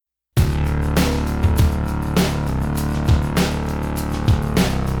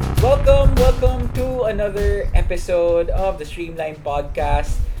welcome to another episode of the Streamline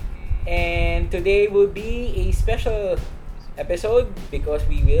Podcast. And today will be a special episode because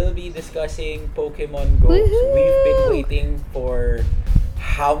we will be discussing Pokemon Go. So we've been Woohoo! waiting for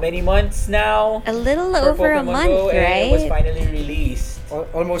how many months now A little for over a Pokemon month, Go, and it was right? finally released.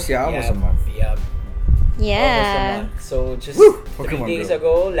 Almost, yeah, almost Yep, a month. yep. Almost a Yeah. month. So just Woo! 3 Pokemon days Go.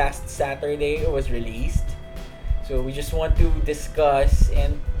 ago, last Saturday, it was released. So we just want to discuss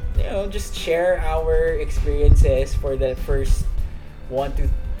and just share our experiences for the first 1 to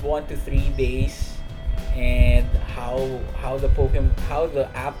 3 days and how the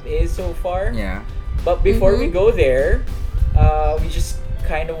app is so far. Yeah. But before we Mm-hmm. go there, we just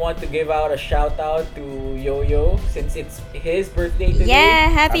kind of want to give out a shout out to Yo-Yo since it's his birthday today.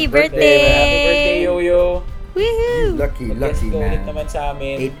 Yeah, happy Happy birthday, Happy birthday, birthday! Yo-Yo. Woohoo! Lucky Mag-guest ka ulit man. naman sa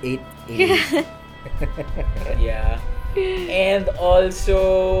amin. 8888. Yeah. And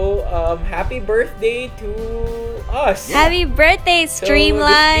also, happy birthday to us. Happy birthday, So, the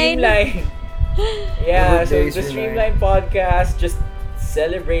Streamline! Streamline. Yeah, so Birthday, the Streamline. Streamline podcast just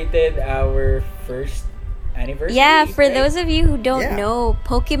celebrated our first anniversary. Yeah, for right? those of you who don't Yeah. know,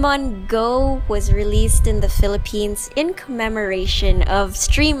 Pokemon Go was released in the Philippines in commemoration of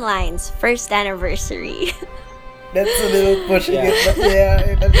Streamline's first anniversary. That's a little pushing Yeah. it, but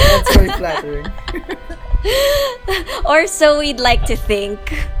yeah, that's very flattering. Or so we'd like to think.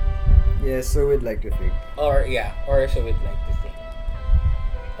 Yeah, so we'd like to think. Or so we'd like to think.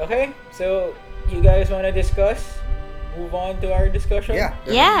 Okay, so you guys want to discuss? Move on to our discussion? Yeah.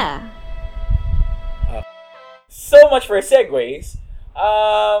 Yeah. So much for segues.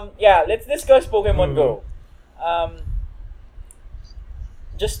 Yeah, let's discuss Pokemon Go.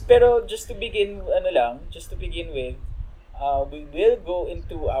 Just to begin, just to begin with, we will go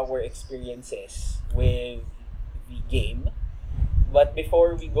into our experiences with the game. But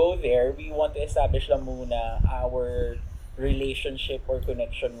before we go there, we want to establish lang muna our relationship or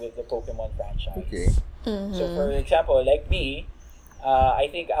connection with the Pokemon franchise. Okay. So for example, like me, I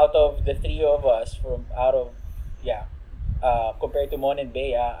think out of the three of us, compared to Mon and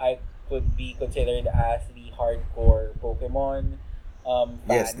Bea, I could be considered as the hardcore Pokemon fan.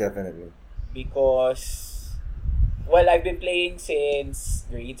 Yes, definitely. Because, well, I've been playing since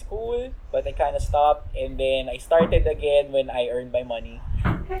grade school, but I kind of stopped, and then I started again when I earned my money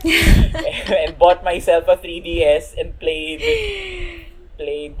and bought myself a 3DS and played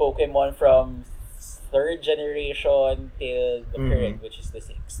Pokemon from third generation till the current, which is the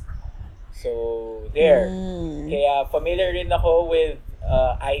sixth. So there. Kaya familiar rin ako with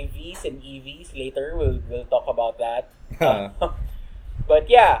IVs and EVs. Later we'll talk about that. But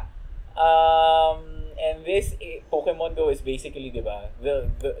yeah, and this Pokemon Go is basically, diba,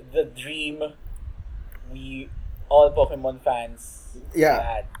 the dream we all Pokemon fans Yeah.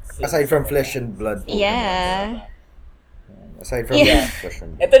 had. Aside from flesh and blood. Pokemon. Yeah. Aside from Yeah. flesh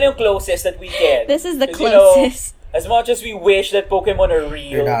and blood. Ito na yung closest that we get. This is the 'Cause, you know, closest. as much as we wish that Pokemon are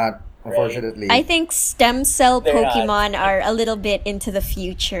real, They're not, unfortunately. I think stem cell They're not. Pokemon are a little bit into the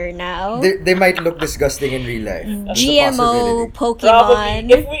future now. They might look disgusting in real life. That's a GMO possibility. Pokemon.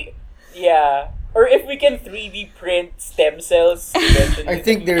 probably or if we can 3D print stem cells eventually I in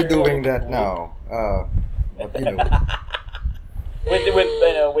think the they're future, doing that now. But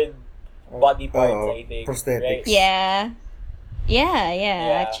with body parts, I think. prosthetics. Right?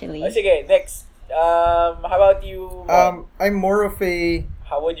 Yeah, actually. Sige, next. How about you? Mon? I'm more of a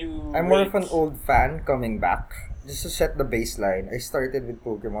How would you I'm more of rate? an old fan coming back. Just to set the baseline, I started with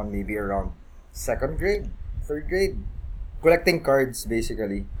Pokemon maybe around second grade, third grade, collecting cards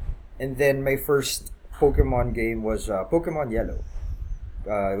basically, and then my first Pokemon game was Pokemon Yellow.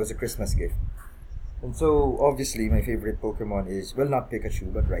 It was a Christmas gift, and so obviously my favorite Pokemon is, well, not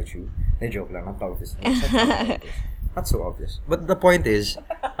Pikachu but Raichu. Na joke lang, not obvious. Not so obvious. But the point is,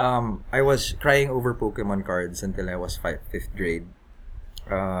 I was crying over Pokemon cards until I was fifth grade.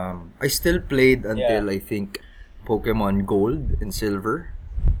 I still played until I think Pokemon Gold and Silver.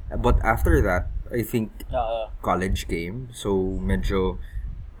 But after that, I think college came. So medyo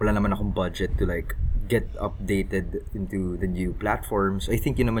wala naman akong budget to like get updated into the new platforms. I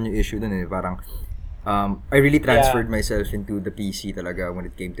think yun naman yung issue dun eh. Parang I really transferred myself into the PC talaga when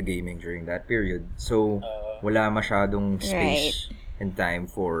it came to gaming during that period. So wala masyadong space and time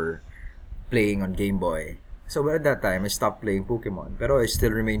for playing on Game Boy. So at that time, I stopped playing Pokemon. Pero I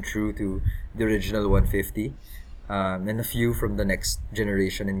still remain true to the original 150. And a few from the next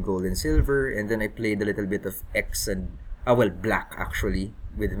generation in Gold and Silver. And then I played a little bit of X and... Black actually.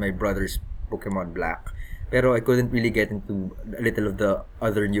 With my brother's Pokemon Black. Pero I couldn't really get into a little of the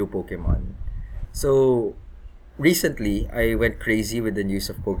other new Pokemon. So, recently, I went crazy with the news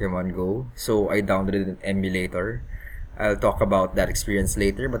of Pokemon Go, so I downloaded an emulator. I'll talk about that experience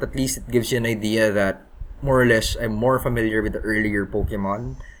later, but at least it gives you an idea that more or less I'm more familiar with the earlier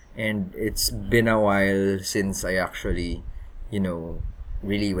Pokemon, and it's been a while since I actually,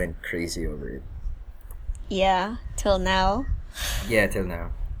 really went crazy over it. Yeah, till now. Yeah, till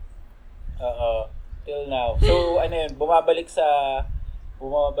now. Till now. So, ano yun, bumabalik sa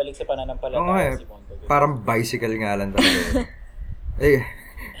Oo nga pananampalataya eh. si Mondo. Parang bicycle nga lang talaga. Eh,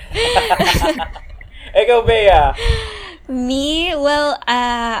 Ikaw, Bea. Me, well,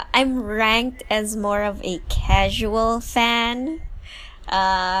 I'm ranked as more of a casual fan.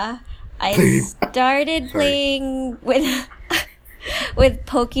 I started Sorry. playing with with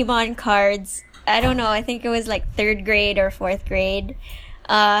Pokemon cards. I don't know. I think it was like third grade or fourth grade.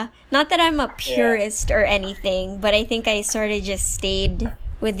 Not that I'm a purist or anything, but I think I sort of just stayed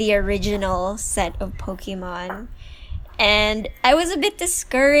with the original set of Pokemon. And I was a bit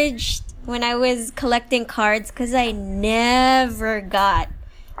discouraged when I was collecting cards because I never got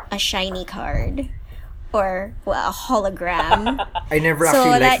a shiny card or a hologram. I never So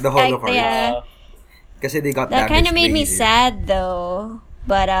actually that- liked the holo I- cards. yeah. Kasi they got That kind of made damaged me way easier. sad though.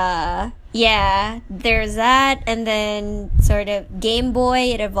 But yeah, there's that, and then sort of Game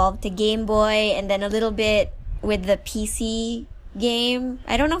Boy, it evolved to Game Boy, and then a little bit with the PC game.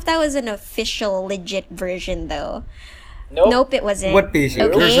 I don't know if that was an official legit version though. Nope, it wasn't. What PC?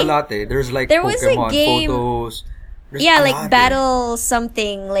 Okay. There's a lot eh. There's like There was a Pokemon game- photos. There's Yeah, a like lot, eh. Battle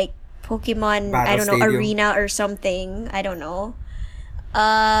something, like Pokemon, I Battle don't know, Stadium. Arena or something. I don't know.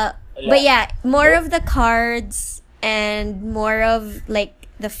 But yeah, more of the cards and more of like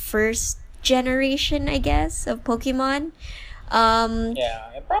the first generation, I guess, of Pokemon.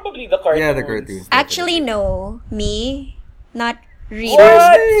 Yeah, and probably the cartoons. Yeah, the cartoons. Actually, no, me, not really.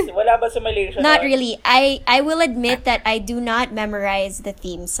 What? Wala ba sa Malaysia? Not nun? really. I will admit that I do not memorize the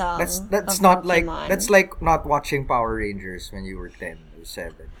theme song. That's of not like Pokemon. that's like not watching Power Rangers when you were 10 or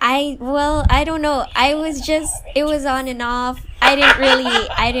 7. I don't know. It was on and off. I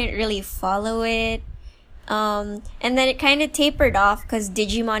didn't really follow it. And then it kind of tapered off because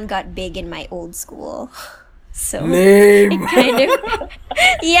Digimon got big in my old school. So Lame. kind of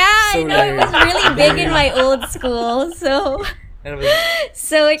yeah, So I know it was lame. really big in my old school. So And it was-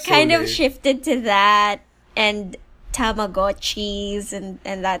 so it So kind of lame. shifted to that and Tamagotchis and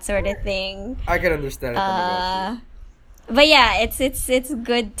that sort of thing. I can understand it. But yeah, it's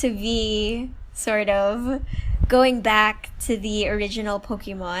good to be sort of going back to the original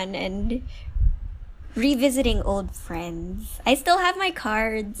Pokemon and revisiting old friends. I still have my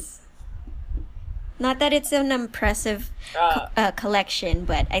cards. Not that it's an impressive collection,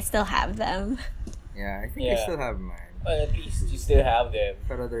 but I still have them. Yeah, I think I Yeah. still have mine. Well, at least you still have them.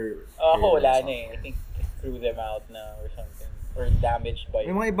 Pero they're... Ako, they're wala not na eh. I think I threw them out na or something. Or damaged by...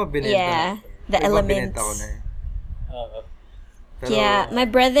 May mga iba binenta Yeah, na. the May iba elements. binenta ko na eh. Oo. Pero- Yeah, my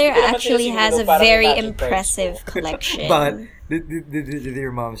brother Hindi ko naman actually sila has a siguro parang very magic impressive cards ko. collection. But, did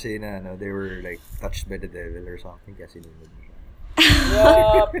your mom say na they were like touched by the devil or something kasi sinunod mo siya?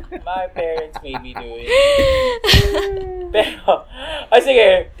 Yup, my parents made me do it. Pero,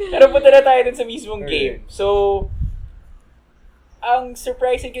 sige. Pero punta na tayo dun sa mismong Okay. game. So, ang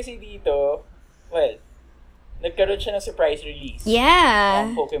surprising kasi dito, well, nagkaroon siya ng surprise release. Yeah.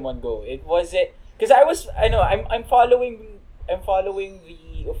 Ng Pokemon Go. It was it because I'm following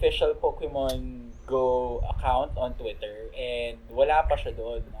the official Pokemon Go account on Twitter and wala pa siya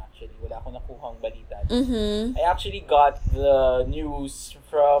doon actually. Wala akong nakuhang balita. Mm-hmm. I actually got the news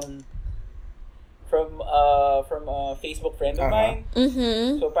from a Facebook friend of mine.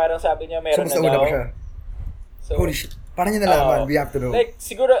 Mm-hmm. So parang sabi niya meron So, na una daw. pa siya. So, Holy shit. Paano niya nalaman? Oo. We have to know. Like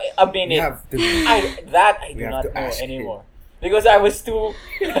siguro a We minute. have to I We do have not to know ask him. anymore. Because I was too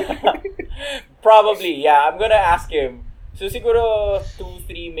probably, yeah, I'm gonna ask him. So siguro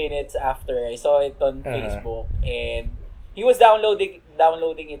 2-3 minutes after I saw it on Facebook and he was downloading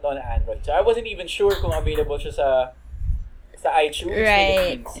it on Android. So I wasn't even sure kung available siya sa iTunes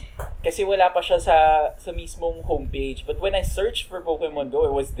Right. Philippines. Kasi wala pa siya sa mismong homepage. But when I searched for Pokemon Go,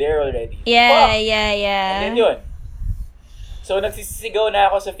 it was there already. Yeah, Fuck! yeah, And yeah. then yun. So, nagsisigaw na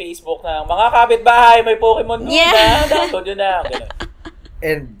ako sa Facebook na, mga kapitbahay, may Pokemon Go Yeah. na. Download yun na. Ganun.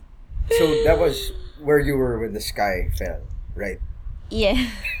 And so that was where you were when the sky fell, right? Yeah.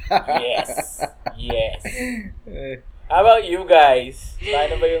 Yes. Yes. How about you guys?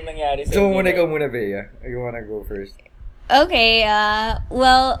 Paano ba yung nangyari sa So inyo? muna ikaw muna, Bea. You wanna go first? Okay,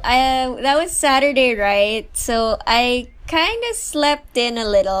 well, that was Saturday, right? So I kind of slept in a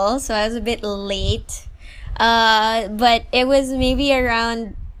little, so I was a bit late. But it was maybe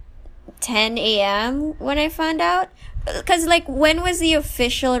around 10 a.m. when I found out. Because, like, when was the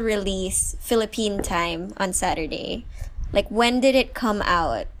official release Philippine time on Saturday? Like, when did it come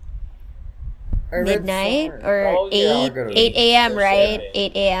out? I read Midnight somewhere. or Oh, yeah. 8 a.m., Or right? 7.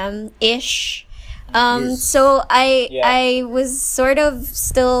 8 a.m. ish. Yes. So Yeah. I was sort of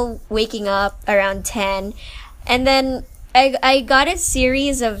still waking up around 10, and then I got a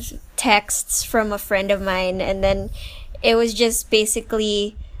series of texts from a friend of mine, and then it was just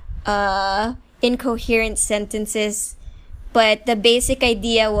basically incoherent sentences, but the basic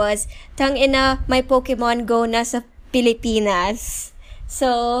idea was tang ina may Pokemon Go na sa Pilipinas.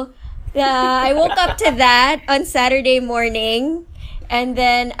 So I woke up to that on Saturday morning. And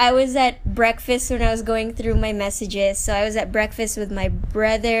then I was at breakfast when I was going through my messages. So I was at breakfast with my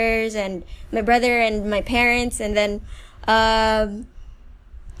brothers and my brother and my parents. And then,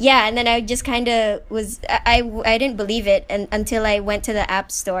 yeah, and then I just kind of was, I didn't believe it until I went to the App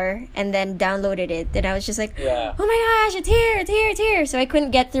Store and then downloaded it. And I was just like, Yeah. oh my gosh, it's here, it's here, it's here. So I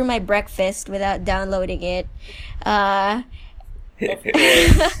couldn't get through my breakfast without downloading it. Of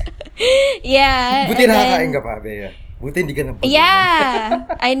course. Yeah. Buti and then- nakakain ka pa, Bea. Buti hindi ka nang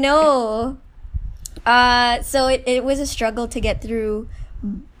Yeah, I know. So it was a struggle to get through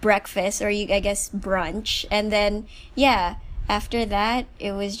breakfast or I guess brunch, and then yeah, after that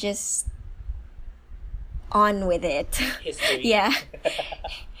it was just on with it. History. Yeah,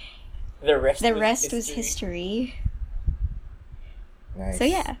 The rest. the rest was history. Nice. So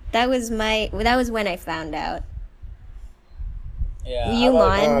yeah, that was when I found out. Yeah. You, how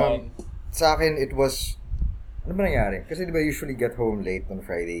about Mon? mine? Sa akin, it was... Ano ba nangyari? Kasi di ba usually get home late on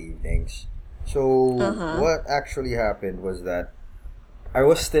Friday evenings. So, Uh-huh. what actually happened was that I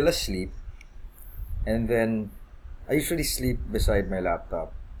was still asleep, and then I usually sleep beside my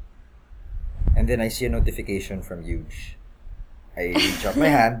laptop. And then I see a notification from Huge. I reach up my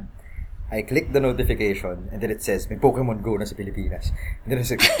hand, I click the notification, and then it says, may Pokemon Go na sa Pilipinas. And then I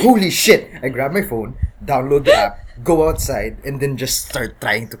was like, holy shit! I grab my phone, download the app, go outside, and then just start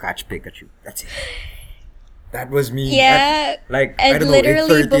trying to catch Pikachu. That's it. That was me. Yeah, Like, and I don't know,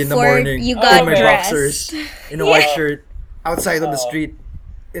 literally 8:30 in the before morning. you got in my dressed. boxers, in a white shirt, outside on the street,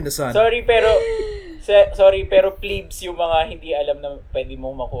 in the sun. Sorry pero plebes yung mga hindi alam na pwede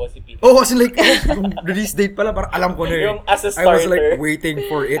mong makuha si Pikachu. Oh, kasi like, yung release date pala, parang alam ko na eh. Yung as a I was starter. like waiting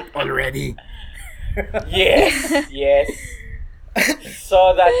for it already. Yes. Yes.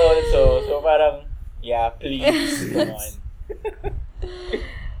 Saw that also. So parang yeah, please. Come on.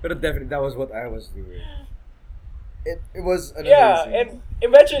 But definitely, that was what I was doing. It was an Yeah, amazing... and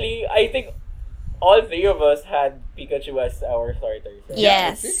eventually I think all three of us had Pikachu as our starters. right?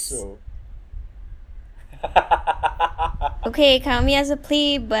 I think Yes. so. Okay, count me as a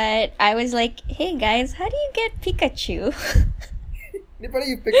plebe, but I was like, hey guys, how do you get Pikachu? Di pala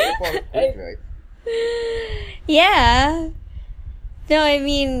you picked it apart quick, right? Yeah. No, I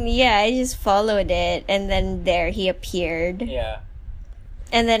mean, yeah, I just followed it, and then there he appeared. Yeah.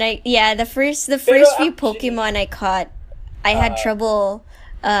 And then the first Pero few actually- Pokemon I caught, I had trouble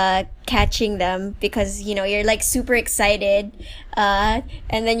catching them because you're like super excited, and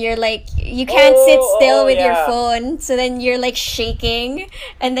then you're like you can't sit still with your yeah. phone, so then you're like shaking,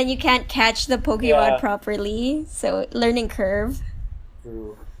 and then you can't catch the Pokemon Yeah. properly. So learning curve.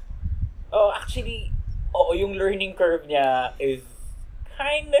 True. Oh, actually, yung learning curve niya is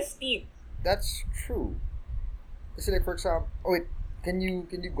kinda steep. That's true. Kasi like, for example... Oh, wait. Can you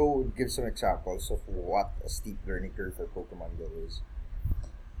go and give some examples of what a steep learning curve for Pokemon Go is?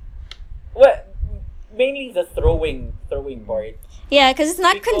 Well, mainly the throwing part. Yeah, because it's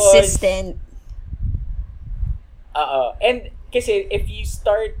not Because- consistent. And kasi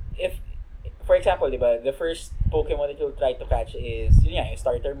if for example, diba, the first Pokemon that you'll try to catch is yun nga, yung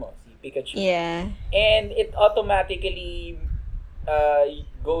starter mo, si Pikachu. Yeah. And it automatically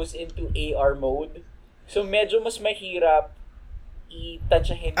goes into AR mode. So medyo mas mahirap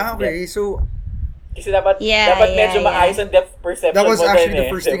i-tansyahin. Ah, okay. So, Kasi dapat Yeah, medyo yeah. maayos ang depth perception that was mo actually din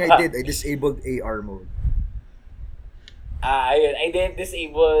the first thing I diba? did. I disabled AR mode. Ayun, I did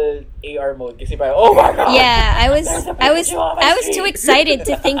disable AR mode kasi parang, oh my god! Yeah, I was There's a I was Pikachu on my I was too screen. excited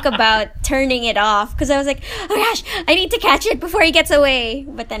to think about turning it off because I was like, oh my gosh, I need to catch it before he gets away.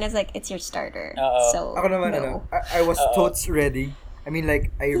 But then it's like it's your starter, Oo. so Ako naman, no. I was totes ready. I mean,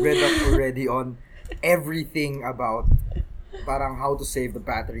 like, I read up already on everything about parang how to save the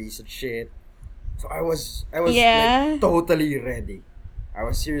batteries and shit. So I was Yeah. like totally ready. I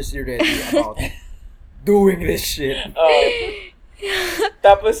was seriously ready about doing this shit.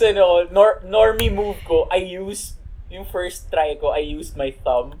 Tapos normie move ko, yung first try ko, I used my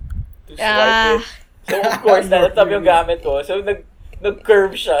thumb to swipe it. So of course, thumb yung gamit ko. So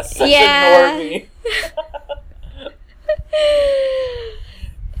nag-curve siya. Such a Yeah. normie.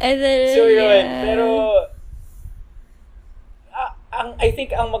 And then, So yun, yeah. pero I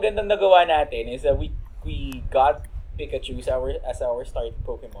think ang magandang nagawa natin is that we got Pikachu as our starting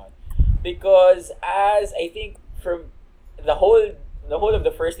Pokemon. Because as I think from the whole of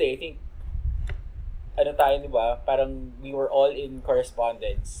the first day, I think ano tayo, di ba? Parang we were all in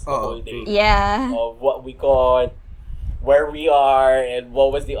correspondence the whole day. Yeah. Of what we caught, where we are, and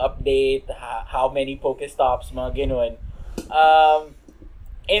what was the update, how many Pokestops, mga ganun.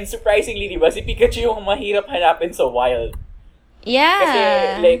 And surprisingly, di ba, si Pikachu yung mahirap hanapin sa wild. Kasi,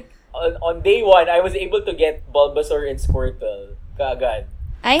 Yeah. like, on day one, I was able to get Bulbasaur and Squirtle kaagad.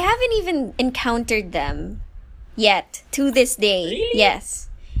 I haven't even encountered them yet to this day. Really? Yes.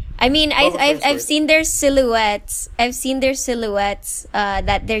 I mean, I've Bulbasaur. seen their silhouettes. I've seen their silhouettes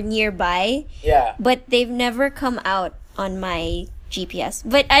that they're nearby, Yeah. but they've never come out on my GPS.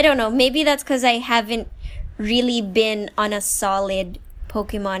 But I don't know. Maybe that's because I haven't really been on a solid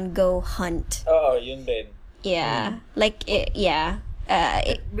Pokemon Go hunt. Oo, yun din. Yeah, like yeah.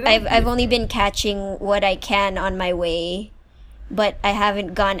 But I've only been catching what I can on my way, but I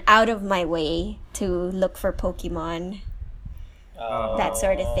haven't gone out of my way to look for Pokemon. That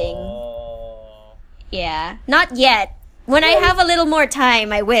sort of thing. Oh. Yeah, not yet. When I Well, have a little more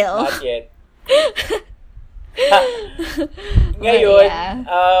time, I will. Not yet. Ngayon, yeah.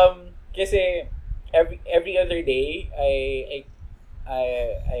 kasi every other day, I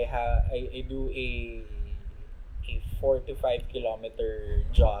do a 4 to 5 kilometer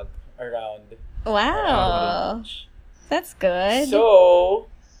jog around the Wow, village. that's good. So,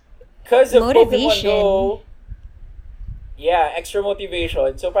 because of Motivation. Pokemon Go, yeah, extra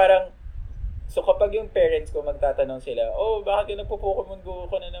motivation. So parang, so kapag yung parents ko magtatanong sila, oh, bakit ka nagpo-Pokemon Go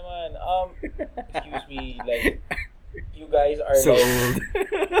ka na naman? Excuse me, like, you guys are So like, old.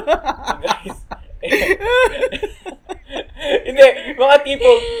 you guys, hindi, mga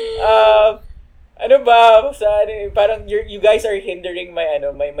tipong, ano ba, sa, parang you guys are hindering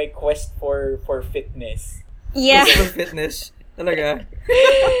my quest for fitness. Yeah. Quest for fitness. Talaga.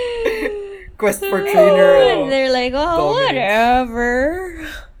 Quest for trainer. And they're like, oh, dominance. whatever.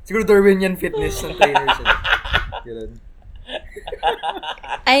 Siguro Darwinian fitness ng trainer sila. Ganun.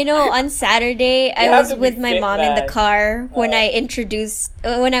 I know on Saturday I You have was to be with my fit, mom in the man. car when I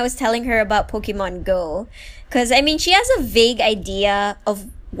was telling her about Pokemon Go. Cuz I mean she has a vague idea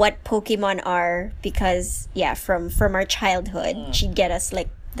of what Pokemon are because yeah, from our childhood she'd get us like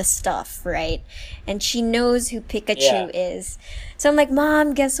the stuff, right? And she knows who Pikachu is. So I'm like,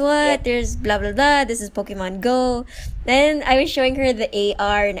 "Mom, guess what? Yeah. There's blah blah blah. This is Pokemon Go." Then I was showing her the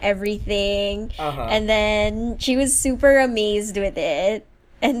AR and everything. Uh-huh. And then she was super amazed with it.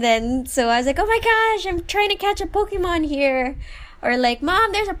 And then, so I was like, oh my gosh, I'm trying to catch a Pokemon here. Or like, Mom,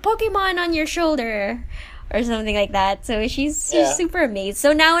 there's a Pokemon on your shoulder. Or something like that. So she's Yeah. super amazed.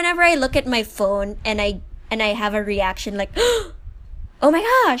 So now whenever I look at my phone and I have a reaction like, oh my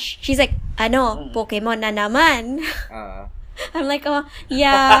gosh, she's like, ano, Pokemon na naman. I'm like, oh,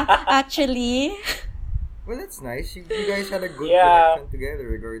 yeah, actually. Well, that's nice. You guys had a good Yeah. connection together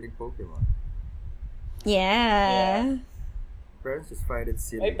regarding Pokemon. Yeah. Parents just find it My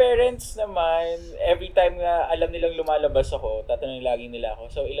silly. parents naman, every time na alam nilang lumalabas ako, tatanungin lagi nila ako,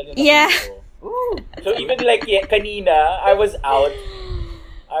 so ilan yung Yeah. nahuli ko? Ooh. So even like kanina, I was out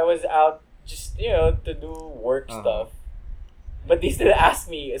just, to do work stuff. But they still ask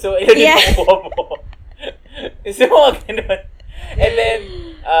me, so ilan yung Yeah. nakuha mo? So mga ganun. And then,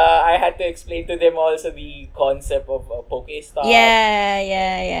 I had to explain to them also the concept of Pokestop, Yeah.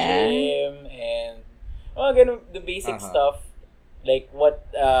 gym, and ganun, the basic stuff. Like what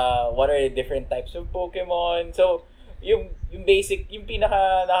are the different types of Pokemon. So, yung basic, yung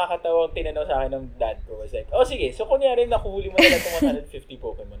pinaka nakakatawang tinanong sa akin ng dad ko was like, oh sige, so kunyari nakuhuli mo na lang itong 150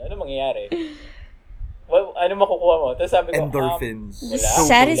 Pokemon, ano mangyayari? Ano makukuha mo? Tapos sabi ko, Endorphins. wala.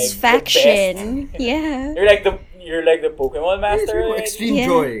 Satisfaction. Yeah. You're like the Pokemon Yes, master. people, already. extreme Yeah.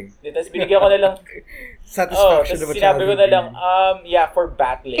 joy. Tapos binigyan ko na lang, Satisfaction tapos of a sinabi ko childhood na lang, dream. yeah, for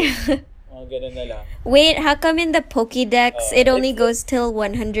battling. Ganun na lang. Wait, how come in the Pokédex it only it's- goes till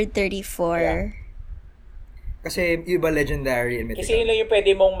 134? Yeah. Kasi yung iba legendary and mythical. Kasi yun lang yung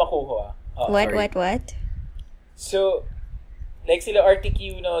pwede mong makuha. What? sorry. So, like sila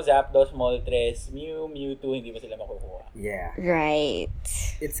Articuno, Zapdos, Moltres, Mew, Mewtwo, hindi mo sila makukuha. Yeah. Right.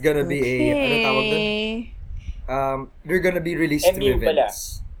 It's gonna be ano tawag dun? They're gonna be released And through Mew pala.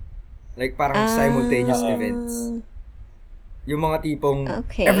 events. Like parang simultaneous Ah. events. Yung mga tipong,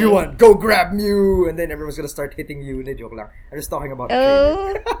 Okay. everyone, go grab Mew! And then everyone's gonna start hitting you. Hindi, joke lang. I'm just talking about the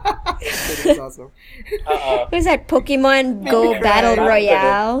trailer. Oh, It's awesome. who's that Pokemon Go cry. Battle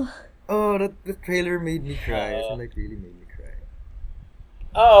Royale? Oh, the trailer made me cry. It like really made me cry.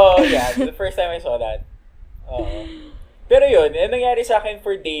 Oh, yeah. The first time I saw that. Oo. Pero yun, yung nangyari sa akin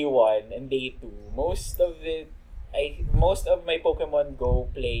for day 1 and day 2, most of my Pokemon Go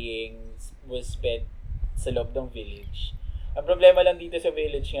playing was spent sa loob ng village. Ang problema lang dito sa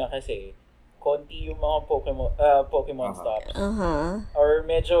village nga kasi, konti yung mga Pokemon stops. Or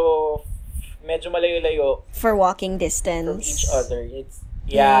medyo malayo-layo For walking from distance. each other. It's,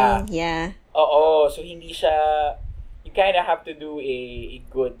 yeah. Yeah. Oo, so hindi siya, you kind of have to do a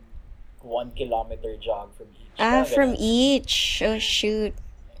good 1 kilometer jog from each. Ah, Parang from ganun. each. Oh, shoot.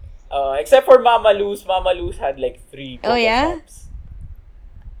 Except for Mama Luz. Mama Luz had like 3 Oh, yeah? Pokestops.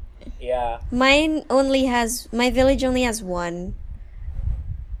 Yeah. My village only has one.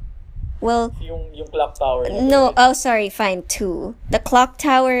 Well, Yung clock tower. na no, village. sorry, fine, 2. The clock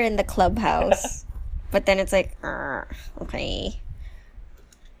tower and the clubhouse. But then it's like, okay.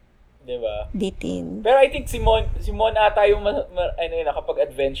 Diba? Bitin. Pero I think Simon ata yung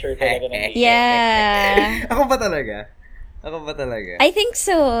nakapag-adventure talaga ng dito. Yeah. Ako ba talaga? I think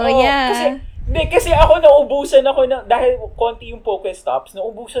so, Oo, yeah. Kasi ako naubusan ako dahil konti yung Pokestops,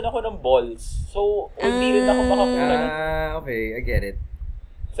 naubusan ako ng balls. So, hindi rin ako makakuha. Okay, I get it.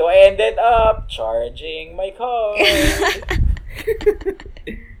 So, I ended up charging my card.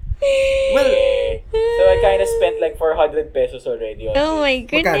 Well, So, I kind of spent like 400 pesos already on Oh this. my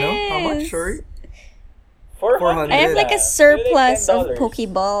goodness. magkano? How much? Sorry? 400. I have like a So, surplus like of $10.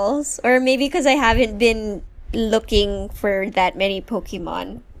 Pokeballs. Or maybe because I haven't been looking for that many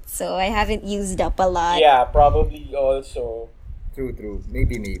Pokemon. So I haven't used up a lot. Yeah, probably also. True.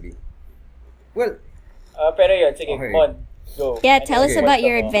 Maybe. Well, Pero yun, sige, Okay. Mon, go. Yeah, Ano tell us yung about kwento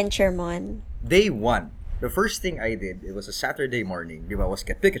your mo? adventure, Mon. day 1. The first thing I did, it was a Saturday morning, di ba, was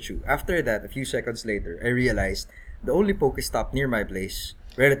get Pikachu. After that, a few seconds later, I realized the only Pokestop near my place,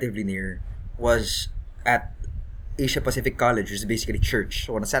 relatively near, was at Asia Pacific College, which is basically church.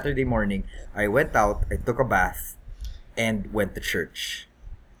 So on a Saturday morning, I went out, I took a bath, and went to church.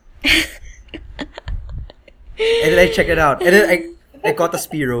 And then I checked it out. And then I caught a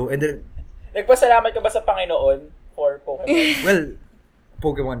Spearow, and then, Nagpasalamat ka ba sa Panginoon for Pokemon? well,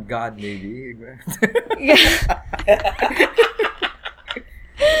 Pokemon God, maybe.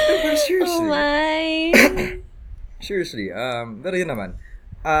 But seriously. Oh my. Seriously, pero yun naman.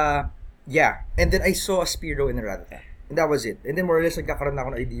 Yeah, and then I saw a Spearow in a Rattata. And that was it. And then more or less, nagkakaroon na ako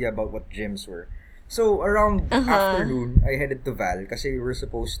ng idea about what gyms were. So, around afternoon, I headed to Val kasi we were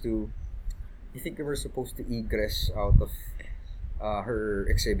supposed to egress out of her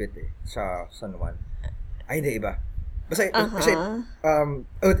exhibit sa San Juan. Ay, hindi, iba. Basta, kasi,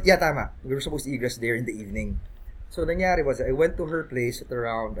 tama. We were supposed to egress there in the evening. So, nangyari was, I went to her place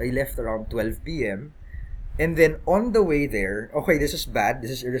I left around 12 p.m. And then, on the way there, okay, this is bad,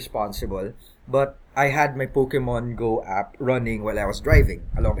 this is irresponsible, but I had my Pokemon Go app running while I was driving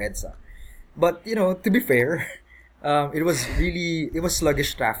along EDSA. But, to be fair, it was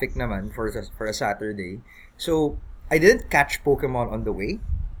sluggish traffic naman for a Saturday. So, I didn't catch Pokemon on the way,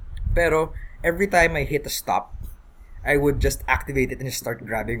 pero every time I hit a stop, I would just activate it and just start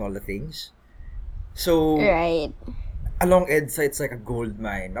grabbing all the things. So, Right. along EDSA, it's like a gold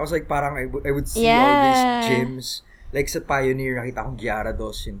mine. I was like, parang I would see Yeah. all these gyms. Like sa Pioneer, nakita kong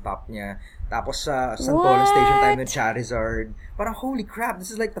Gyarados yung top niya. Tapos sa Santolan Station time ng Charizard. Parang, holy crap,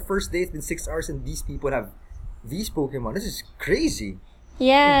 this is like the first day, it's been 6 hours and these people have these Pokemon. This is crazy.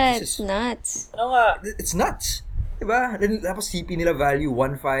 Yeah, This it's is- nuts. Ano nga? It's nuts. Diba? Then, tapos CP nila value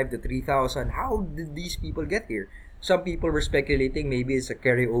 1.5 to 3,000. How did these people get here? Some people were speculating maybe it's a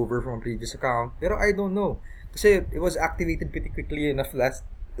carryover from a previous account. Pero I don't know. Kasi it was activated pretty quickly enough last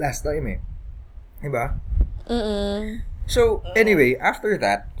time eh. Diba? So, anyway, after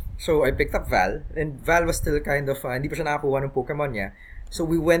that, so I picked up Val, and Val was still kind of, hindi pa siya nakakuha ng Pokemon niya. So,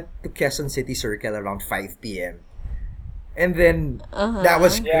 we went to Quezon City Circle around 5 p.m. And then, that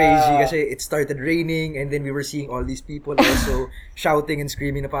was crazy Yeah. kasi it started raining, and then we were seeing all these people also shouting and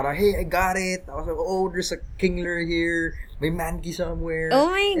screaming na parang, hey, I got it! I was like, oh, there's a Kingler here, may Mankey somewhere. Oh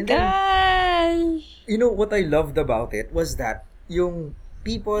my And then, gosh. you know what I loved about it was that yung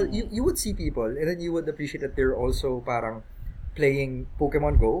people, you would see people and then you would appreciate that they're also parang playing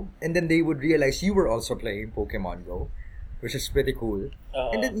Pokemon Go, and then they would realize you were also playing Pokemon Go, which is pretty cool.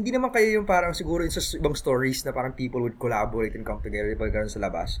 And then hindi naman kayo yung parang siguro yung sa ibang stories na parang people would collaborate and come together pag ganun sa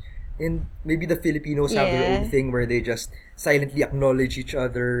labas. And maybe the Filipinos have their Yeah. own thing where they just silently acknowledge each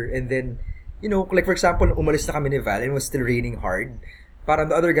other, and then like for example, umalis na kami ni Val and it was still raining hard. Parang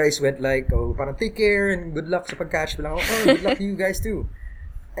the other guys went like, oh, parang take care and good luck sa pag-catch. Parang, oh, good luck to you guys too.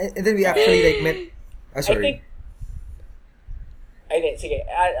 And then we actually like met, sorry. Sige,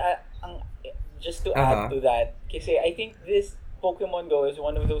 just to add to that, kasi I think this Pokemon Go is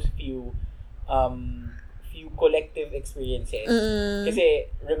one of those few collective experiences. Kasi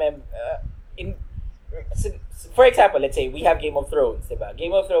remember, for example, let's say we have Game of Thrones, diba?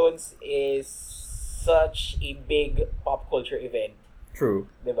 Game of Thrones is such a big pop culture event. True.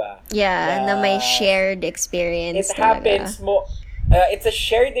 Diba? Yeah, na may shared experience. It happens more. It's a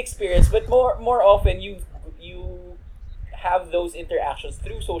shared experience, but more often you have those interactions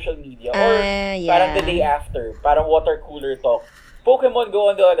through social media or parang the day after, parang water cooler talk. Pokemon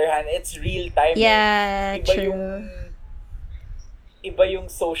Go on the other hand, it's real time. Yeah, iba true. Iba yung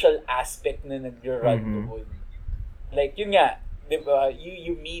social aspect na nag-run doon. Like, yun nga, diba,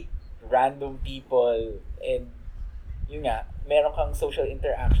 you meet random people and yun nga, meron kang social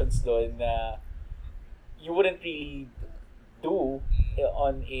interactions doon na you wouldn't really do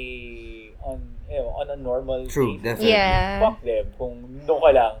on a normal True, basis. definitely. Yeah. Fuck them kung doon ka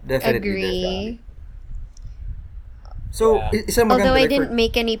lang. Definitely. Agree. So, isa maganda Although I like didn't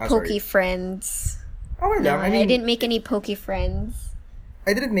make any sorry. Poke friends. Okay No, lang. I mean, I didn't make any Poke friends.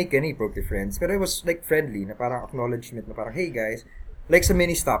 I didn't make any Poke friends, pero I was like friendly, na parang acknowledgement, na parang, hey guys, like sa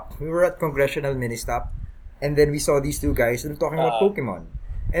mini stop. We were at Congressional mini stop, and then we saw these two guys and talking about Pokemon.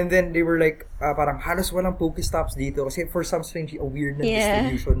 And then they were like, parang halos walang Pokestops dito kasi for some strange, a weird na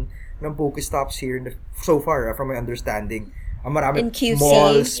distribution ng Pokestops here so far, from my understanding. Marami In QC.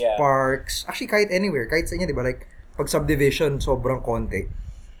 malls, Yeah. parks, actually kahit anywhere, kahit sa inyo, di ba? Like, pag subdivision, sobrang konti.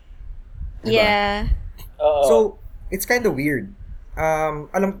 Diba? Yeah. So, it's kind of weird.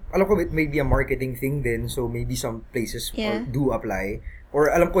 Alam ko it may be a marketing thing din, so maybe some places do apply.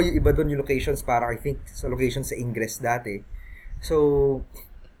 Or alam ko yung iba doon yung locations, para I think sa location sa Ingress dati. So,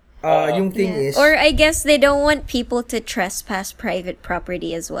 yung thing is... Or I guess they don't want people to trespass private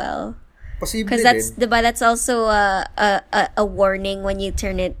property as well. Because that's also a warning when you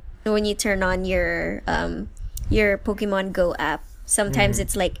turn on your Pokemon Go app. Sometimes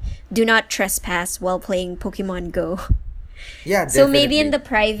it's like, do not trespass while playing Pokemon Go. Yeah, So definitely. maybe in the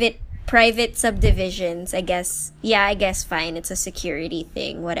private subdivisions, I guess fine. It's a security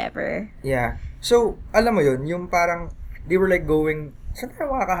thing, whatever. Yeah. So, alam mo yun, yung parang, they were like going, saan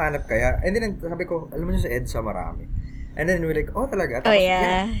tayo makakahanap kaya? And then, sabi ko, alam mo yun sa EDSA marami. And then we're like, oh talaga? Tapos,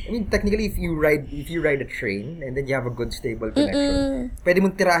 yeah. I mean, technically, if you ride a train, and then you have a good stable connection, pwede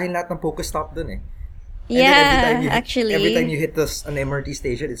mong tirahin lahat ng Pokestop dun eh. And then actually. Every time you hit an MRT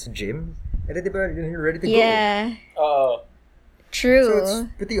station, it's a gym. And then, diba, you're ready to go. Yeah. True. So, it's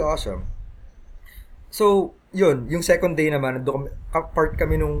pretty awesome. So, yun, yung second day naman, part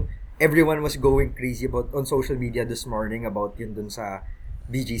kami nung everyone was going crazy on social media this morning about yun dun sa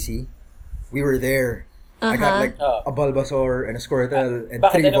BGC. We were there. I got like a Bulbasaur and a Squirtle and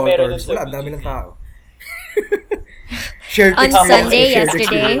 3 Voltors. Wala, ang dami ng tao. Shared On experience, Sunday, shared yesterday?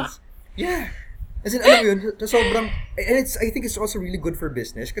 experience. Yeah. As in, alam mo yun, sobrang, and I think it's also really good for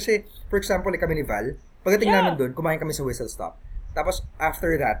business kasi, for example, like kami ni Val, pagdating namin doon, kumain kami sa Whistle Stop. Tapos,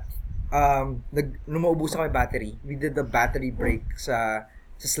 after that, nung maubusan kami battery, we did the battery break sa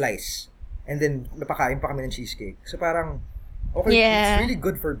Slice. And then, napakain pa kami ng cheesecake. So, parang, okay, it's really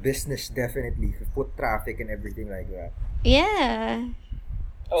good for business, definitely. For foot traffic and everything like that. Yeah.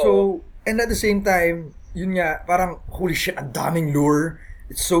 So, and at the same time, yun nga, parang, holy shit, ang daming lure.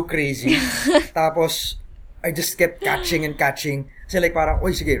 It's so crazy. Tapos, I just kept catching. Kasi like parang,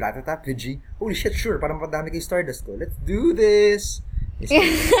 oy, sige, Rattata, Pidgey. Holy shit, sure, parang padami kay Stardust ko. Let's do this.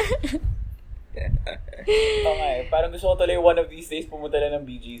 Okay, parang gusto ko tuloy one of these days pumunta lang ng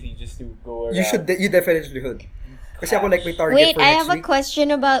BGC just to go around. You definitely should. Kasi ako like may target Wait, for I next have week. a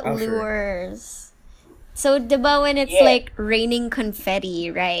question about Sure. lures. So, diba when it's like raining confetti,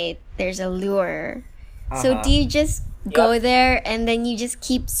 right? There's a lure. So, do you just go there and then you just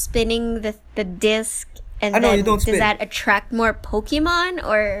keep spinning the disc and no, then you don't does spin. that attract more Pokemon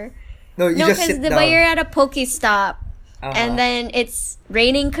or No, you just sit diba down. you're at a Pokestop and then it's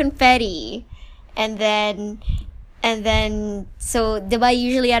raining confetti and then so diba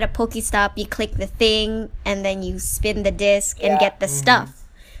usually at a Pokestop you click the thing and then you spin the disc and get the stuff.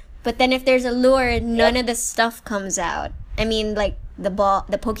 But then if there's a lure, none of the stuff comes out. I mean, like the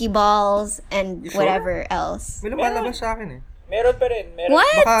Pokeballs and You sure? whatever else. May lumalabas sa akin eh. Meron pa rin. Meron.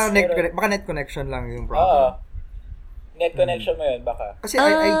 What? Baka net connection lang yung problem. Net connection mo yun, baka. Kasi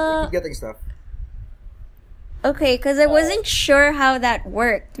I keep getting stuff. Okay, because I wasn't sure how that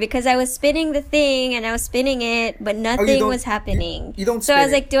worked because I was spinning the thing and I was spinning it, but nothing don't- was happening. you don't So I was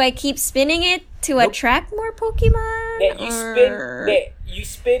spin it. like, do I keep spinning it to Nope. attract more Pokemon? Then you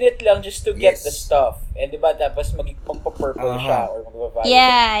spin it lang just to get Yes. the stuff. And diba, tapos magpa-purple siya or magpa-violet.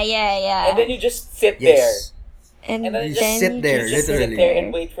 Yeah. And then you just sit there. Yes. And And then You just sit there, You just literally. sit there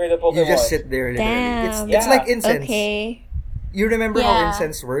and wait for the Pokemon. You just sit there literally. Damn. It's like Yeah. incense. Okay. You remember how Yeah.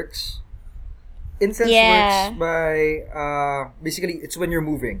 incense works? Incense Yeah. works by basically it's when you're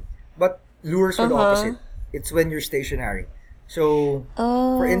moving. But lures are the Uh-huh. opposite. It's when you're stationary. So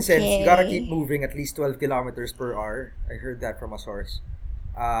Oh, for incense, you gotta okay. keep moving at least 12 kilometers per hour. I heard that from a source.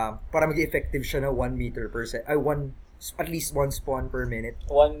 Para maging effective siya na 1 meter per at least one spawn per minute.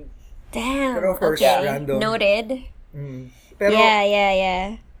 One, Damn. Pero of course, okay. random. Noted. Pero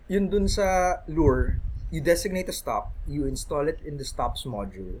Yeah. yun dun sa lure, you designate a stop, you install it in the stops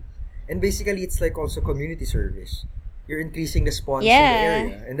module, and basically it's like also community service. You're increasing the spawns in the Yeah.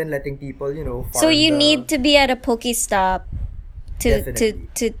 area and then letting people, So farm you the- need to be at a Pokestop to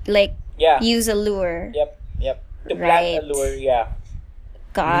Definitely. like yeah. use a lure. Yep. To plant Right. a lure, yeah.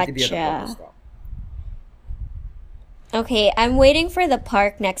 you need to be at a Gotcha. Pokestop. Okay, I'm waiting for the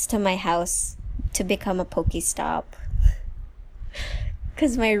park next to my house to become a Pokestop.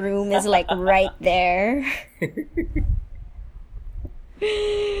 Cause my room is like right there.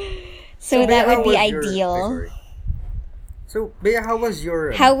 So that Bea, would be how was your- ideal. Ay, sorry. So, Bea, how was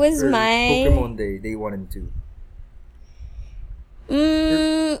your How was your my- Pokemon Day 1 and 2?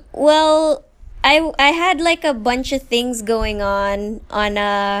 Well, I had like a bunch of things going on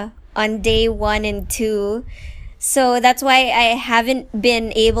day 1 and 2. So that's why I haven't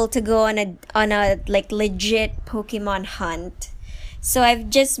been able to go on a like legit Pokemon hunt. So I've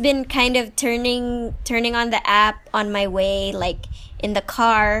just been kind of turning on the app on my way, like in the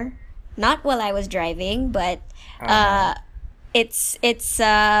car, not while I was driving, but it's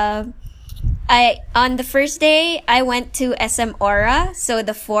I on the first day I went to SM Aura, so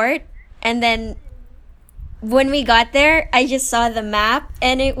the fort, and then when we got there, I just saw the map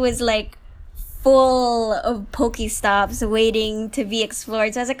and it was like full of Pokestops waiting to be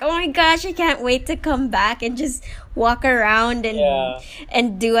explored. So I was like, oh my gosh, I can't wait to come back and just walk around and Yeah.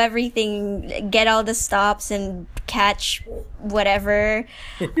 and do everything, get all the stops and catch whatever.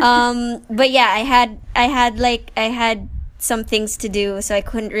 But yeah, I had some things to do, so I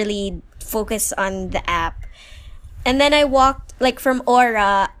couldn't really focus on the app. And then I walked like from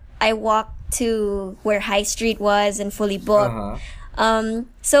Aura, I walked to where High Street was and fully booked.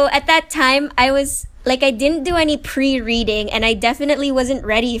 So at that time, I was like, I didn't do any pre-reading and I definitely wasn't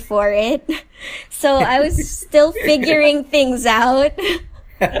ready for it. So I was still figuring things out.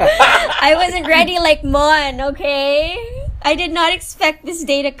 I wasn't ready like Mon, okay? I did not expect this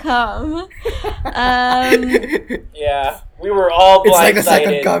day to come. Yeah. We were all blindsided. It's like the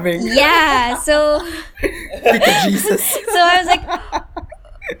second coming. Yeah, so Pika Jesus. so I was like,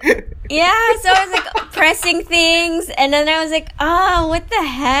 so I was like pressing things, and then I was like, what the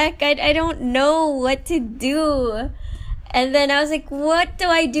heck? I don't know what to do. And then I was like, what do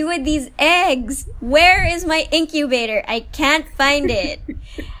I do with these eggs? Where is my incubator? I can't find it.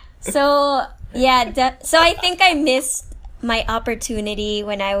 So, yeah, so I think I missed my opportunity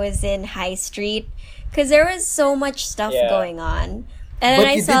when I was in High Street, because there was so much stuff Yeah. going on. And then But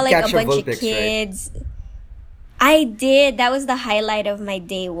I you saw did like a catch a bunch Vulpix, of right? kids. I did. That was the highlight of my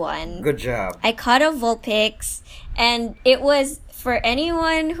day 1. Good job. I caught a Vulpix, and it was, for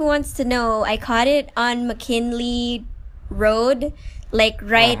anyone who wants to know, I caught it on McKinley Road, like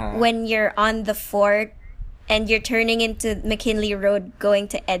right when you're on the fort and you're turning into McKinley Road going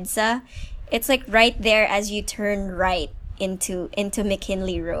to EDSA. It's like right there as you turn right into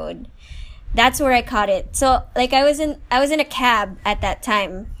McKinley Road. That's where I caught it. So like I was in a cab at that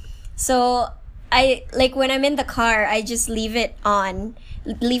time. So I like when I'm in the car, I just leave the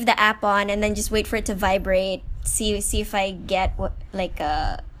app on, and then just wait for it to vibrate. See if I get what if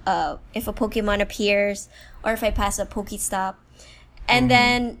a Pokemon appears or if I pass a Pokestop. And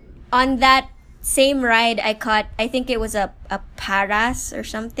then on that same ride, I caught, I think it was a Paras or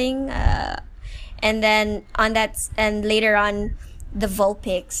something. And then and later on, the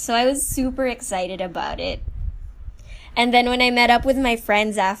Vulpix. So I was super excited about it. And then when I met up with my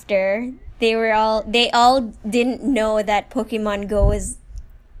friends after, they all didn't know that Pokemon Go was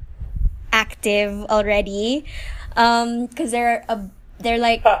active already. 'Cause they're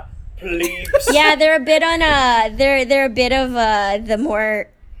like, Please. yeah, they're a bit they're a bit of the more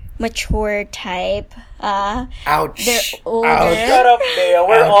mature type. Ouch. They're older. Ouch. Shut up, Bea.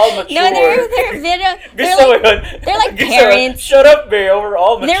 We're all mature. No, they're a bit of Gusto mo yun? they're like Gusto mo, parents. Shut up, Bea. We're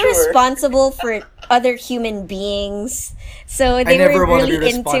all mature. They're responsible for other human beings. So I they never weren't want to be really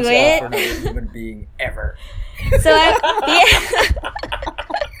into responsible it. for another human being ever. So yeah.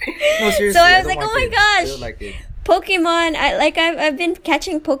 No, seriously. So I was don't like, want oh my kids. I gosh. don't like kids. Pokemon, I've been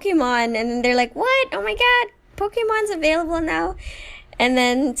catching Pokemon, and then they're like, what? Oh my god, Pokemon's available now. And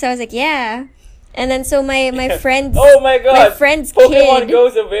then so I was like, yeah. And then so my friend's Oh my god! my friend's Pokemon kid.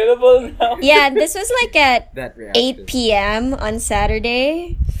 Go's available now. Yeah, this was like at That reaction. 8 p.m. on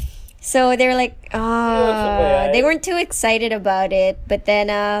Saturday. So they were like, they weren't too excited about it. But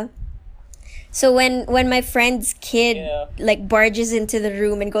then, so when my friend's kid Yeah. like barges into the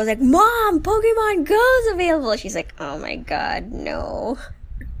room and goes like, "Mom, Pokemon Go's available," she's like, "Oh my god, no."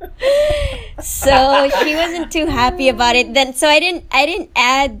 So she wasn't too happy about it. Then so I didn't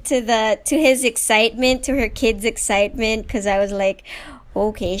add to his excitement, to her kid's excitement, because I was like,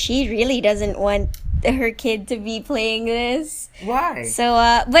 okay, she really doesn't want her kid to be playing this. Why? So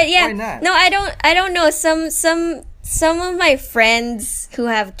but yeah, Why not? no, I don't know. Some of my friends who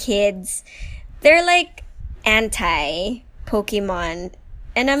have kids, they're like anti Pokemon,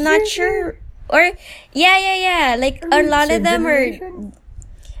 and I'm not sure. Or yeah. Like a lot of Same them generation?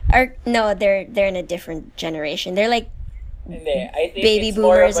 are no, they're in a different generation. They're like Hindi, I think baby it's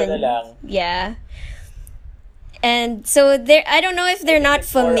more boomers of ano and lang. yeah. And so they're I don't know if they're not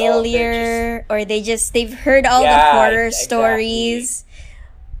it's more of familiar or they've heard all the Yeah, horror exactly. stories.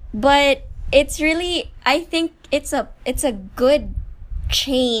 But it's really I think it's a good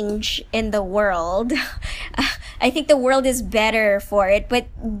change in the world. I think the world is better for it, but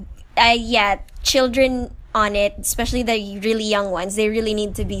yeah, children on it, especially the really young ones, they really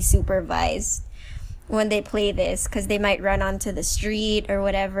need to be supervised when they play this because they might run onto the street or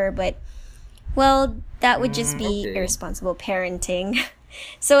whatever. But well, that would just be okay. irresponsible parenting.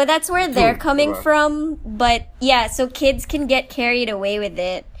 So that's where they're True, coming diba? from. But yeah, so kids can get carried away with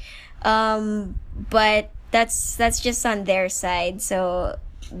it. But that's just on their side. So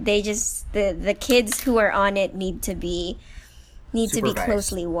they just the kids who are on it need to be Supervised.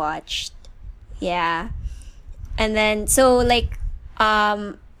 closely watched. Yeah. And then so like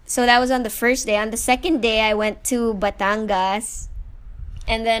so that was on the first day. On the second day I went to Batangas.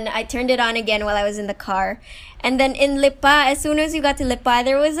 And then I turned it on again while I was in the car. And then in Lipa, as soon as you got to Lipa,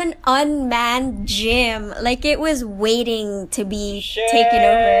 there was an unmanned gym. Like it was waiting to be taken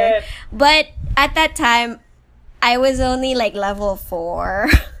over. Shit. But at that time, I was only like level 4.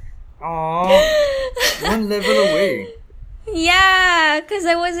 Aw, one level away. Yeah, because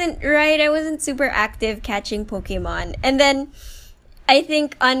I wasn't super active catching Pokemon. And then I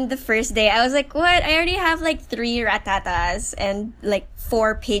think on the first day, I was like, what? I already have like 3 Ratatas and like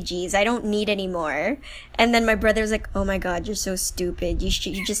 4 Pidgeys. I don't need any more. And then my brother was like, oh my god, you're so stupid. You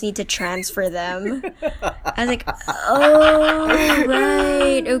just need to transfer them. I was like, oh,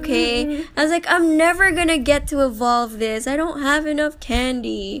 right, okay. I was like, I'm never gonna get to evolve this. I don't have enough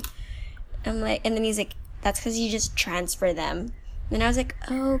candy. I'm like, and then he's like, that's because you just transfer them. And I was like,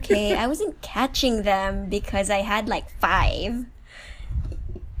 okay, I wasn't catching them because I had like 5.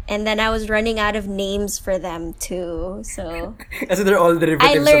 And then I was running out of names for them too. So Kasi they're all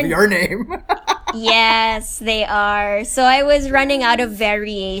derivatives learned- of your name. yes, they are. So I was running out of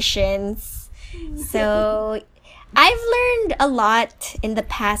variations. So I've learned a lot in the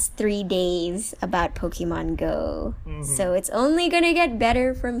past 3 days about Pokemon Go. So it's only gonna get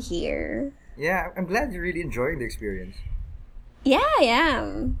better from here. Yeah, I'm glad you're really enjoying the experience. Yeah, I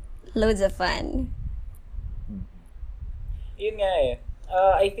am. Loads of fun. Yun nga eh.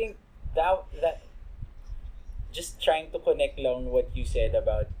 I think that just trying to connect lang what you said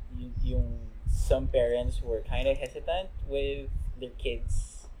about yung some parents were kind of hesitant with their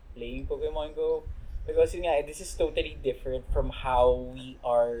kids playing Pokemon Go because yun nga, this is totally different from how we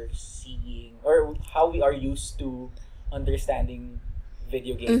are seeing or how we are used to understanding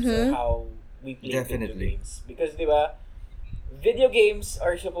video games or how we play Definitely. video games. Because, di ba, video games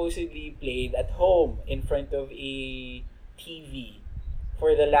are supposedly played at home in front of a TV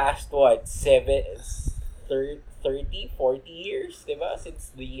for the last, 30, 40 years, di ba?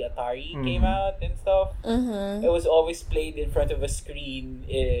 Since the Atari came out and stuff. Mm-hmm. It was always played in front of a screen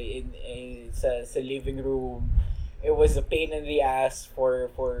sa living room. It was a pain in the ass for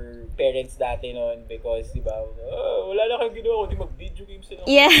parents dati noon because, di ba, wala na kang ginawa kundi mag-video games and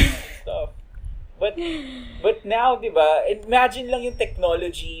Yeah. stuff. But now, di ba, imagine lang yung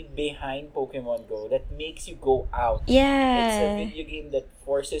technology behind Pokemon Go that makes you go out. It's a Yeah. video game that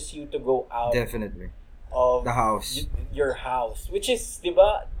forces you to go out Definitely. of The house. your house, which is, di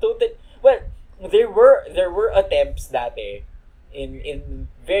ba, total. Well, there were attempts dati in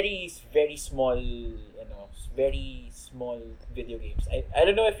very very small, very small video games. I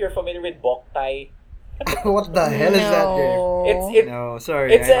don't know if you're familiar with Boktai What the hell is that game? It's No. it No,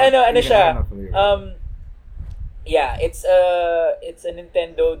 sorry. it's I'm not, ano even siya. I'm not familiar. Yeah, it's a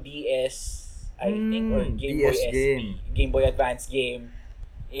Nintendo DS I think or Game Boy DS SP, game. Game Boy Advance game.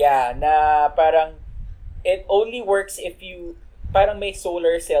 Yeah, na parang it only works if you parang may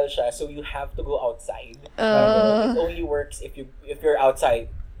solar cell siya, so you have to go outside. It only works if you're outside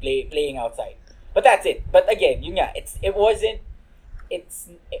playing outside. But that's it. But again, yun nga, it was a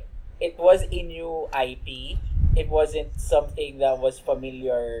new IP. It wasn't something that was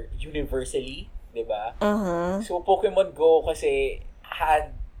familiar universally, 'di ba? Uh-huh. So Pokemon Go kasi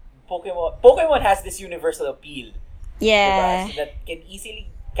had Pokemon has this universal appeal, 'di ba? Yeah. So that can easily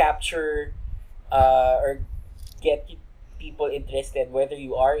capture or get people interested whether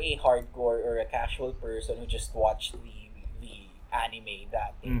you are a hardcore or a casual person who just watched the anime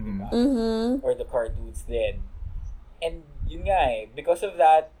that day, Mhm. diba? Mm-hmm. Or the cartoons then. And yun nga because of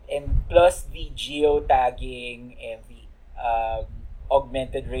that and plus the geotagging and the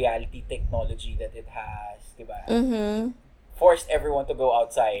augmented reality technology that it has, diba? Mm-hmm. Forced everyone to go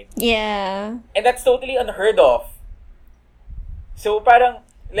outside. Yeah. And that's totally unheard of. So parang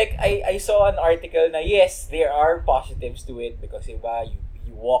like I saw an article na yes, there are positives to it because diba,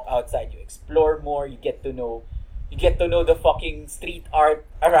 you walk outside, you explore more, you get to know the fucking street art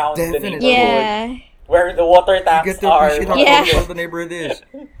around the Definitely. neighborhood Yeah. where the water You taps get to are. appreciate how Yeah. colorful the neighborhood is.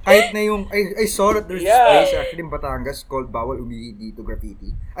 Kahit na yung, I saw that there's Yeah. this place actually in Batangas called Bawal Umihi Dito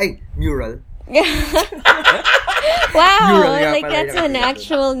Graffiti. Ay, mural. Wow, Mural nga like pala that's yung an nakikita.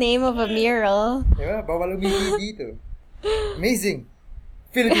 actual name of a mural. Diba? Bawal Umihi Dito. Amazing.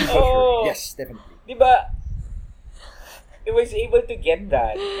 Philippine Oh. culture. Yes, definitely. Diba? It was able to get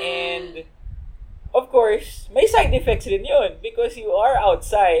that. And, of course, may side effects rin yun. Because you are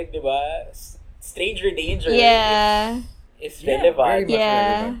outside, diba? Stranger danger Yeah. is Yeah, relevant. very much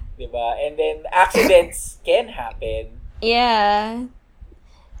Yeah. relevant. Diba? And then, accidents can happen. Yeah.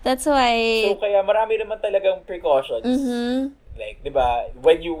 That's So, why. kaya marami naman talagang precautions. Mm-hmm. Like, diba?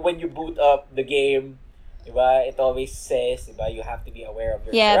 When you boot up the game, diba? It always says, diba? You have to be aware of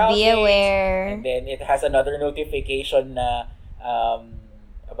your Yeah, be surroundings. aware. And then it has another notification na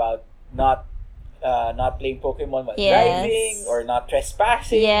about not playing Pokemon while Yes. driving or not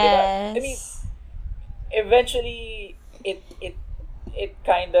trespassing. Yes. Diba? I mean, eventually it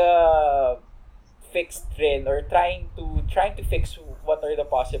kind of fixed rin or trying to fix what are the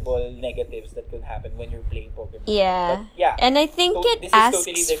possible negatives that could happen when you're playing Pokemon. Yeah. But, yeah. And I think So, it this is asks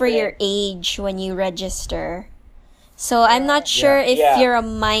totally for your different. age when you register. So I'm not sure Yeah. if Yeah. you're a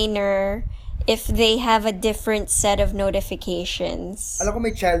minor, if they have a different set of notifications. Alam ko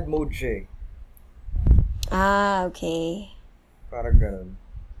may child mode siya eh. Ah, okay. Parang ganun.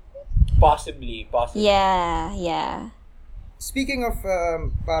 Possibly. Yeah, yeah. Speaking of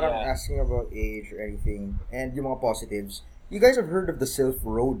parang Yeah. asking about age or anything and yung mga positives, you guys have heard of the Silk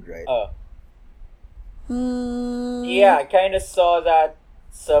Road, right? Hmm. Yeah, I kind of saw that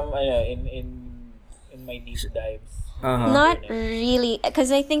some in my deep dives. Uh-huh. Not really, because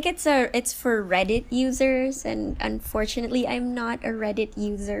I think it's for Reddit users, and unfortunately, I'm not a Reddit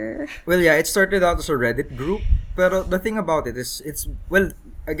user. Well, yeah, it started out as a Reddit group, pero the thing about it is well,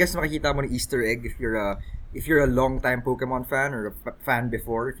 I guess makikita mo ni Easter egg if you're a long-time Pokemon fan or a fan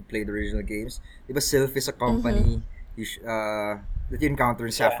before if you played the original games. Diba Sylph is a company that you encounter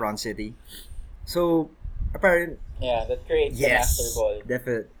in Yeah. Saffron City. So, apparently, Yeah, that creates the yes, Master Ball.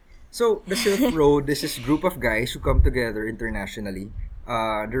 definitely. So, the Silk Road, this is group of guys who come together internationally.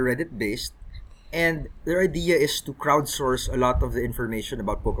 They're Reddit-based. And their idea is to crowdsource a lot of the information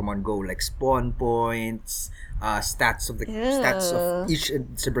about Pokemon Go, like spawn points, stats of each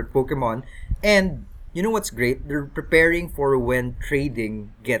separate Pokemon. And you know what's great? They're preparing for when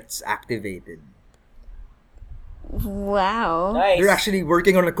trading gets activated. Wow. Nice. They're actually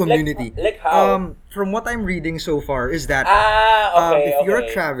working on a community. Like how? From what I'm reading so far is that Okay. if you're a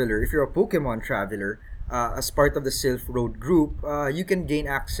okay. traveler, if you're a Pokemon traveler, as part of the Silk Road group, you can gain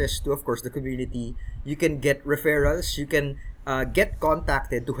access to, of course, the community. You can get referrals. You can get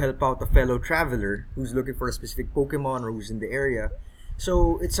contacted to help out a fellow traveler who's looking for a specific Pokemon or who's in the area.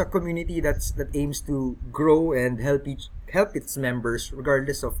 So it's a community that aims to grow and help its members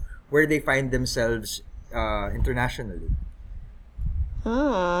regardless of where they find themselves internationally.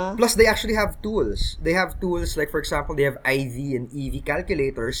 Ah. Plus, they actually have tools. They have tools like, for example, they have IV and EV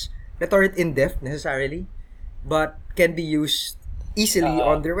calculators that aren't in-depth necessarily, but can be used easily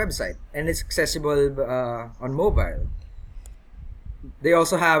on their website, and it's accessible on mobile. They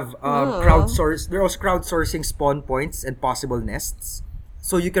also have They're also crowdsourcing spawn points and possible nests,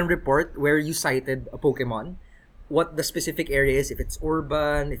 so you can report where you sighted a Pokemon, what the specific area is, if it's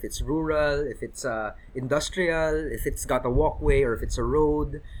urban, if it's rural, if it's industrial, if it's got a walkway or if it's a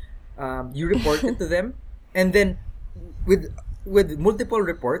road. You report it to them, and then with multiple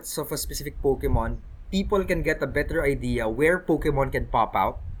reports of a specific Pokemon, people can get a better idea where Pokemon can pop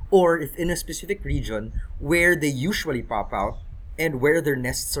out, or if in a specific region where they usually pop out and where their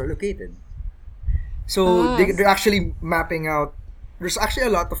nests are located. So they're actually mapping out. There's actually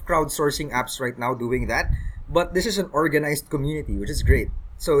a lot of crowdsourcing apps right now doing that, but this is an organized community, which is great.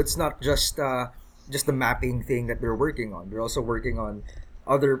 So it's not just the mapping thing that they're working on. They're also working on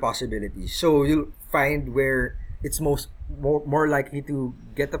other possibilities. So you'll find where it's more likely to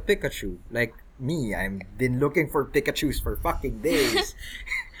get a Pikachu. Like me, I've been looking for Pikachus for fucking days.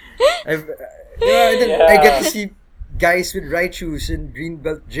 And then I get to see guys with Raichus in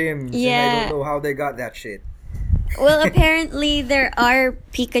Greenbelt gyms, and I don't know how they got that shit. Well, apparently there are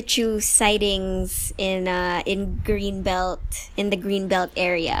Pikachu sightings in Greenbelt, in the Greenbelt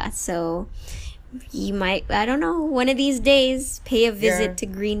area. So you might, I don't know, one of these days pay a visit to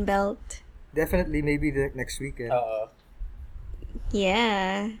Greenbelt. Definitely, maybe the next weekend.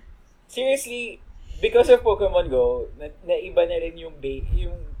 Yeah. Seriously, because of Pokemon Go, naiba na rin yung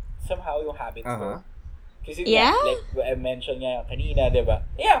somehow yung habits ko. Kasi like I mentioned nga kanina, diba?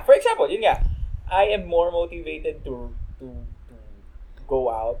 Yeah, for example, yun nga, I am more motivated to go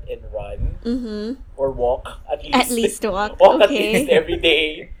out and run or walk at least. At least walk. Walk at least every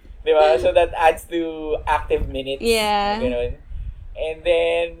day. Diba? So that adds to active minutes. Yeah. Ganun. And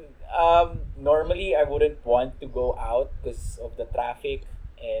then, normally I wouldn't want to go out because of the traffic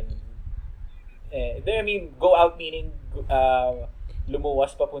and I mean, go out meaning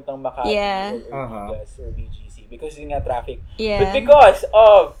lumuwas papuntang Makati or Ortigas or BGC because yun nga traffic. Yeah. But because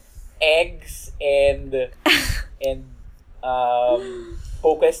of eggs and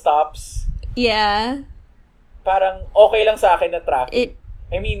Pokestops, parang okay lang sa akin na traffic.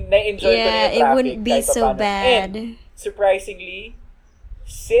 I mean, na-enjoy ko na yung traffic. It wouldn't be so bad. And surprisingly,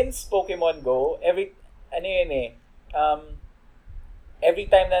 since Pokemon Go, every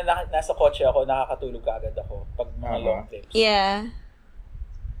time na nasa kotse ako, nakakatulog agad ako pag mga long trips. Yeah.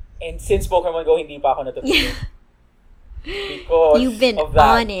 And since Pokemon Go, hindi pa ako natutulog. Because you've been of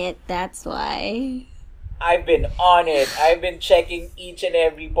that, on it, that's why. I've been on it. I've been checking each and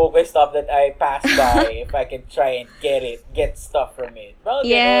every Pokestop that I pass by if I can try and get stuff from it. Well,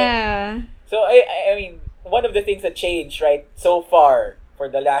 yeah. So, I mean, one of the things that changed, right, so far, for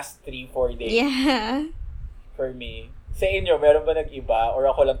the last 3-4 days. Yeah. For me. Sa inyo, meron ba nag-iba? Or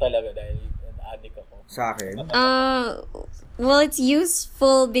ako lang talaga dahil addict ako? Sa akin? Well, it's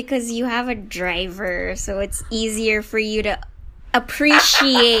useful because you have a driver, so it's easier for you to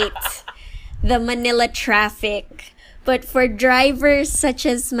appreciate the Manila traffic. But for drivers such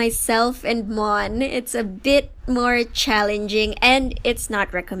as myself and Mon, it's a bit more challenging and it's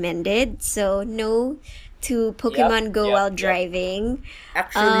not recommended. So no to Pokemon Go while driving.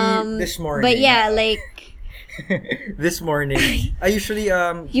 Actually, this morning. But yeah, like this morning, I usually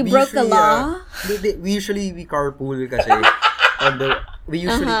you broke the law. We carpool kasi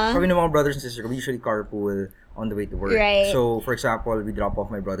kami ng mga brothers and sisters, we usually carpool on the way to work. Right. So, for example, we drop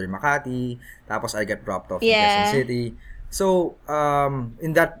off my brother in Makati, tapos I get dropped off in Quezon City. So,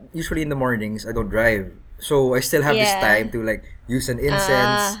 usually in the mornings, I don't drive. So, I still have this time to like use an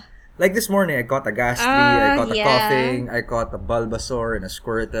incense. Like this morning, I caught a Ghastly, I caught a Coughing, I caught a Bulbasaur and a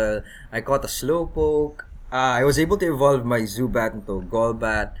Squirtle, I caught a Slowpoke. I was able to evolve my Zubat into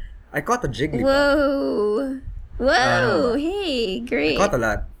Golbat. I caught a Jigglypuff. Whoa! Hey, great. I caught a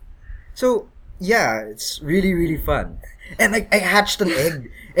lot. So, yeah, it's really, really fun. And I hatched an egg.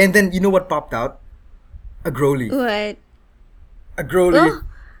 And then, you know what popped out? A Growly. What? A Growly. Oh,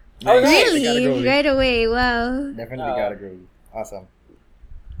 nice. Really? Right away, wow. Definitely got a Growly. Awesome.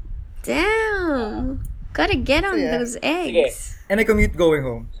 Damn. Gotta get on those eggs. Sige. And I commute going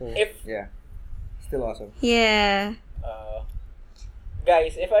home. So, If still awesome. Yeah.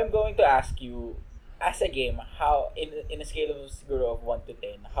 Guys, if I'm going to ask you, as a game, how, in a scale of siguro of 1 to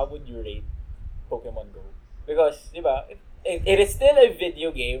 10, how would you rate Pokemon Go? Because, diba, it is still a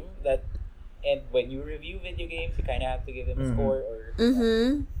video game that, and when you review video games, you kind of have to give them a score. Or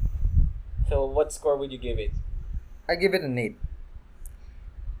so, what score would you give it? I give it an 8.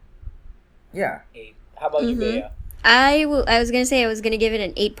 Yeah. 8. How about you, Bea? I was gonna say I was gonna give it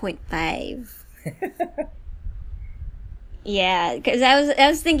an 8.5. Yeah, because I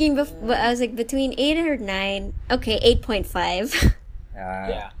was thinking before, I was like between 8 or 9. Okay, 8.5.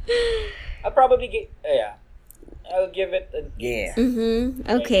 Yeah. I'll probably get I'll give it an 8.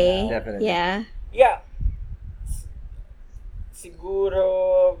 Okay. Definitely. Yeah. Yeah.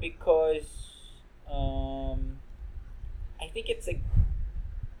 Siguro because think it's a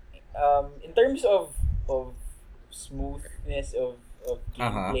in terms of smoothness of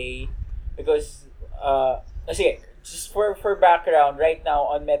gameplay, because sige, just for background, right now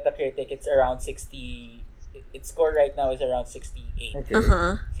on Metacritic it's around 60. Its score right now is around 68, Okay.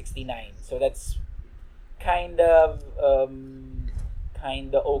 Uh-huh. 69. So that's kind of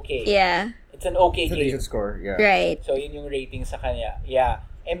okay. Yeah. It's an okay It's a game. decent score, yeah. Right. So yun yung rating sa kanya. Yeah.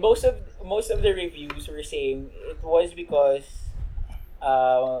 And most of the reviews were saying it was because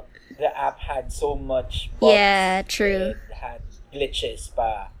the app had so much bugs. Yeah, true. It had glitches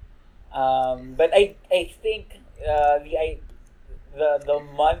pa. But I think the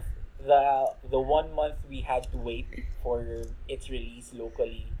month the 1 month we had to wait for its release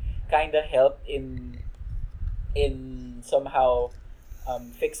locally kind of helped in somehow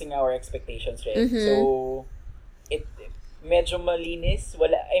fixing our expectations, right? Mhm. So it medyo malinis.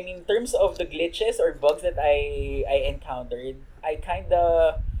 Wala, I mean, in terms of the glitches or bugs that I encountered, I kind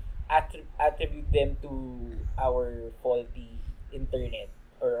of attribute them to our faulty internet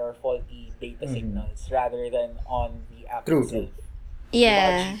or our faulty data signals rather than on the app True, itself.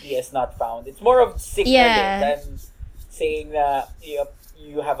 Yeah. GPS not found. It's more of signal Yeah. than saying that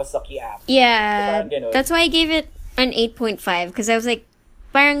you have a sucky app. Yeah. Parang ganun. That's why I gave it an 8.5 because I was like,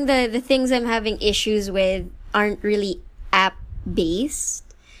 parang the things I'm having issues with aren't really app based.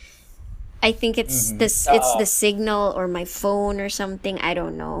 I think it's it's the signal or my phone or something. I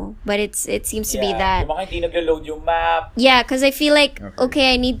don't know, but it seems to be that. Yung mga hindi nag-load yung map. Yeah, because I feel like Okay. okay,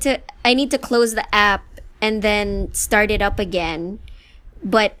 I need to close the app and then start it up again,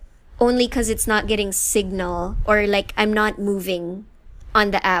 but only because it's not getting signal or like I'm not moving on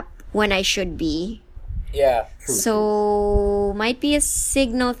the app when I should be. Yeah. So might be a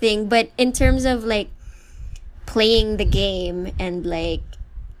signal thing, but in terms of like playing the game and like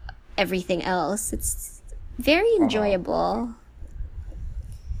everything else, it's very enjoyable.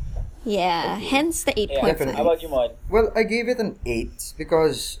 Yeah, hence the Yeah. 8.5. How about you, Mon? Well, I gave it an 8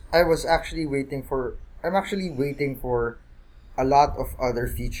 because I'm actually waiting for a lot of other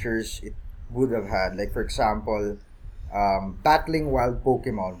features it would have had. Like, for example, battling wild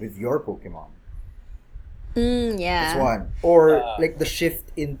Pokemon with your Pokemon. Yeah. That's one. Or Yeah. like the shift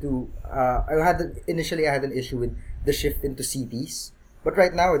into initially I had an issue with the shift into CPs, but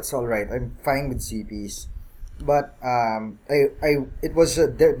right now it's all right. I'm fine with CPs. But it was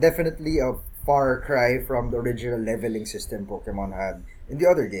definitely a far cry from the original leveling system Pokemon had in the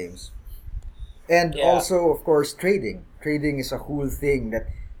other games. And Yeah. also, of course, trading. Trading is a cool thing that,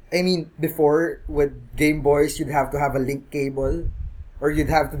 I mean, before with Game Boys, you'd have to have a link cable or you'd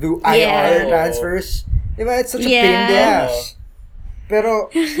have to do IR Yeah. transfers. Diba? It's such a pain in the Yeah. ass.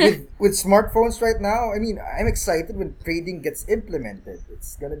 Pero with smartphones right now, I mean, I'm excited when trading gets implemented.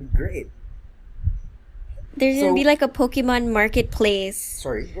 It's gonna be great. There's gonna So- be like a Pokemon marketplace.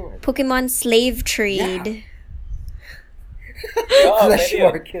 Sorry, go ahead. Pokemon slave trade. Oo, Flash pwede yun.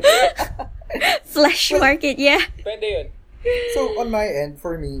 market. Flash market, yeah. Pwede yun. So on my end,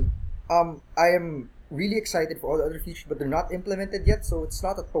 for me, I am really excited for all the other features, but they're not implemented yet, so it's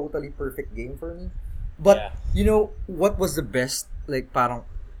not a totally perfect game for me. But Yeah. you know what was the best, like parang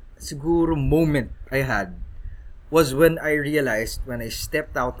siguro moment I had was when I realized when I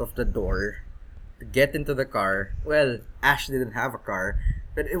stepped out of the door to get into the car. Well, Ash didn't have a car,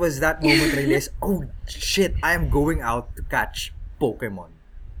 but it was that moment I realized, oh shit, I am going out to catch Pokemon.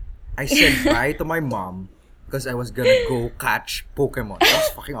 I said bye to my mom because I was gonna go catch Pokemon. That was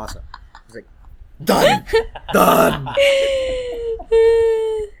fucking awesome. I was like, done! Done!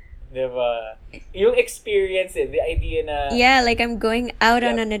 Diba? Yung experience the idea na, Yeah, like I'm going out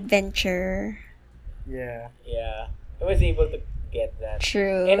on Yeah. an adventure. Yeah. yeah, I was able to get that.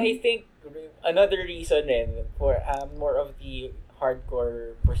 True. And I think another reason rin for more of the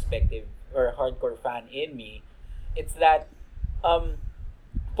hardcore perspective or hardcore fan in me, it's that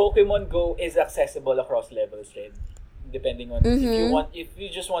Pokemon Go is accessible across levels, right? Depending on if you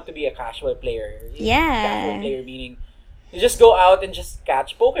just want to be a casual player. Yeah. Casual player meaning you just go out and just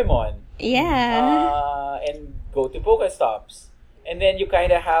catch Pokemon. Yeah. And go to Pokestops. And then you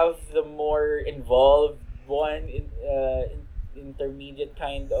kind of have the more involved one, intermediate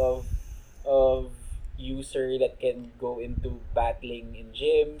kind of user that can go into battling in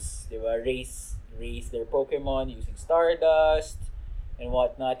gyms. They will race their Pokemon using Stardust and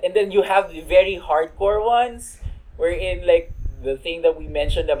whatnot. And then you have the very hardcore ones, wherein like the thing that we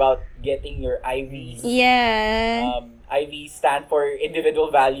mentioned about getting your IVs. Yeah. IVs stand for individual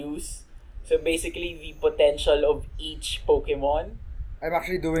values. So basically the potential of each Pokemon I'm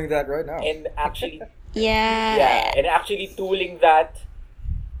actually doing that right now. and actually Yeah. and actually tooling that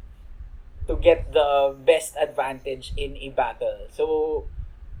to get the best advantage in a battle. So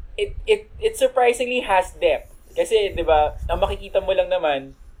it surprisingly has depth. Kasi 'di ba, ang makikita mo lang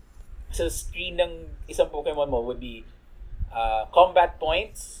naman sa screen ng isang Pokemon mo would be combat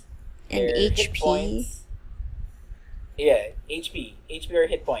points And their hit HP. points. Yeah, HP or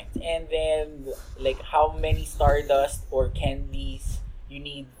hit points, and then like how many Stardust or candies you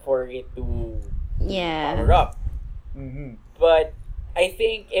need for it to Yeah. power up. Mm-hmm. But I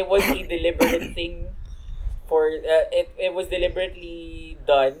think it was a deliberate thing for it was deliberately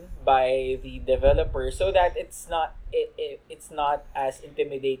done by the developer so that it's not as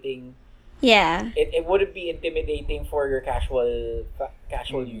intimidating. Yeah. It wouldn't be intimidating for your casual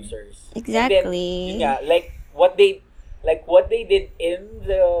users. And Exactly. then, yun nga, like what they did in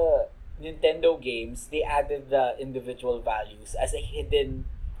the Nintendo games, they added the individual values as hidden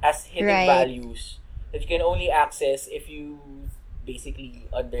Right. values that you can only access if you basically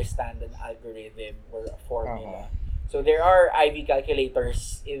understand an algorithm or a formula. So there are IV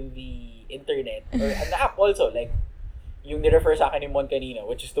calculators in the internet or an app also, like yung nirefer sa akin ni Mon kanina,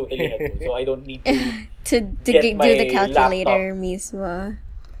 which is totally helpful. So I don't need to To get do my the calculator mismo.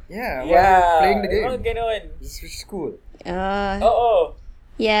 Yeah, while you're playing the game. mga ganun. Which is cool. Oo.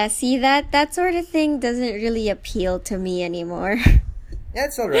 Yeah, see that sort of thing doesn't really appeal to me anymore. Yeah,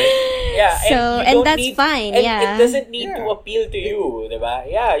 it's alright. Yeah, So, you and don't that's need, fine, and yeah. it doesn't need to Yeah. appeal to you, diba?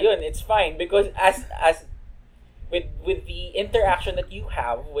 Yeah, yun, it's fine because as with the interaction that you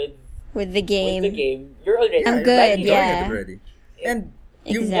have With the with game. the game, you're already I'm You're good, enjoying yeah. it already. And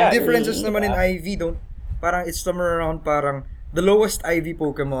yung Exactly. differences naman in Diba? IV don't, parang it's somewhere around parang the lowest IV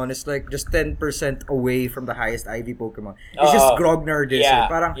Pokemon is like just 10% away from the highest IV Pokemon. It's just Grognar this. yeah,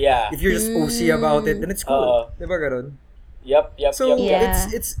 Parang yeah. if you're just OC about it, then it's cool. Diba ganun? Yep. So Yeah.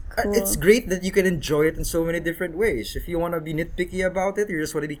 it's Cool. great that you can enjoy it in so many different ways. If you want to be nitpicky about it, you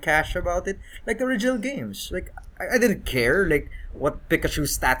just want to be cash about it, like the original games. Like I didn't care like what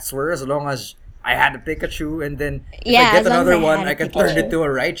Pikachu's stats were as long as I had a Pikachu, and then if Yeah, I as get long as another I one, had a I can Pikachu. turn it to a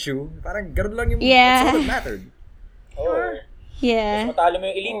Raichu. Parang ganun lang yung Yeah. that's all that mattered. Oh, Yeah. matalo mo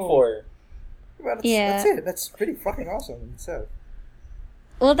yung Elite Four. But Yeah. that's it. That's pretty fucking awesome in itself.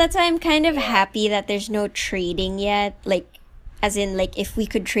 Well, that's why I'm kind of happy that there's no trading yet. Like, as in, like, if we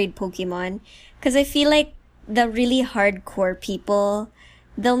could trade Pokemon. Because I feel like the really hardcore people,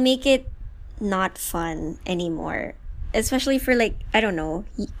 they'll make it not fun anymore. Especially for, like, I don't know,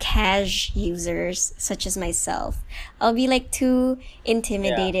 cash users such as myself. I'll be, like, too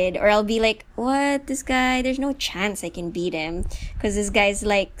intimidated. Or I'll be like, what? This guy, there's no chance I can beat him. Because this guy's,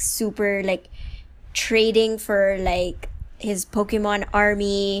 like, super, like, trading for, like, his Pokemon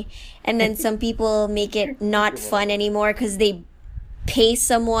army, and then some people make it not fun anymore because they pay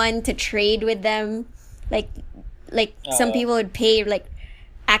someone to trade with them, like some people would pay like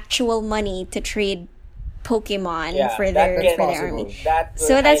actual money to trade Pokemon Yeah, for that their gets for their possible. army. That will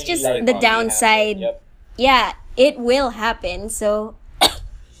So that's highly just likely the happen. downside. Yep. Yeah, it will happen. So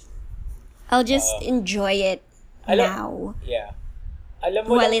I'll just enjoy it Alam- now. Yeah. Alam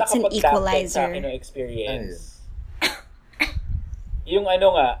mo Well, lang it's an nakapag-dampen sa equalizer. akin yung experience. Yung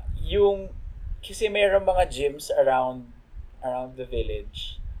yung kasi mayroong mga gyms around the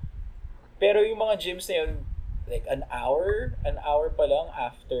village. Pero yung mga gyms na yun, like an hour pa lang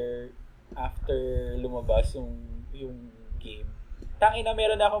after lumabas yung game. Tangina,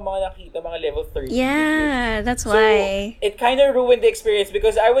 meron na akong mga nakita, mga level 30. Yeah, that's So, why. it kind of ruined the experience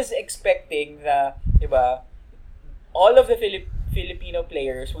because I was expecting na, diba, all of the Filipino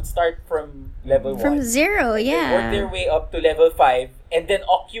players would start from level 1. From zero, Work their yeah. way up to level 5 and then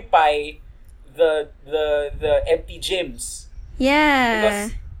occupy the empty gyms. Yeah. Because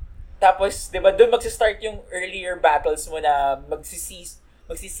tapos 'di ba doon magsi-start yung earlier battles mo na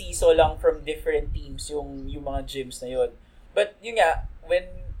magsisiso lang from different teams yung mga gyms na yun. But yun nga when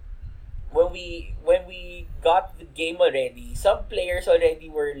we got the game already, some players already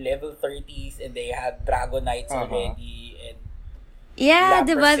were level 30s and they had Dragonites already and Yeah, Laprases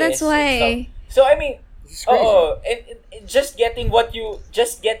diba? That's and why. stuff. So I mean, It's crazy. and just getting what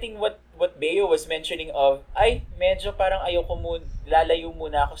Beo was mentioning of, ay medyo parang lalayo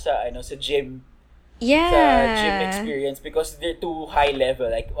muna ako sa gym sa gym Yeah. experience because they're too high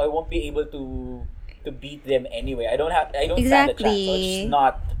level. Like I won't be able to beat them anyway. I don't stand a chance. So Exactly.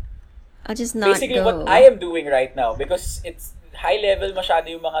 I'll just not basically go. what I am doing right now because it's high level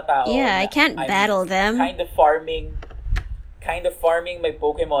masyado yung mga tao. Yeah, I na can't I'm battle them. Kind of farming my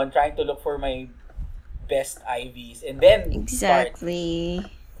Pokemon, trying to look for my best IVs, and then start Exactly.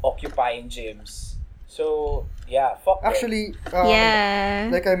 occupying gyms. So yeah, fuck them. Actually, Yeah.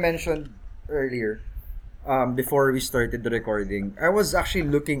 like I mentioned earlier, before we started the recording, I was actually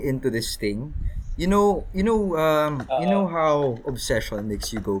looking into this thing. You know how obsession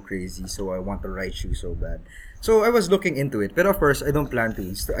makes you go crazy. So I want the right shoe so bad. So I was looking into it, but of course I don't plan to.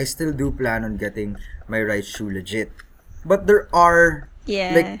 I still do plan on getting my right shoe legit. But there are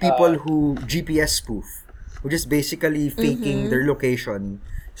Yeah. like people who GPS spoof, who just basically faking their location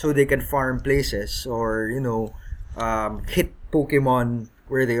so they can farm places or hit Pokemon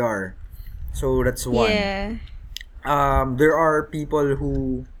where they are. So that's one. Yeah. There are people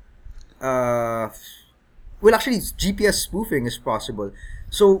who well, actually, GPS spoofing is possible.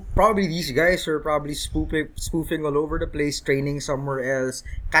 So probably these guys are probably spoofing all over the place, training somewhere else,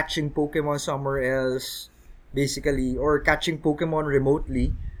 catching Pokemon somewhere else, basically, or catching Pokemon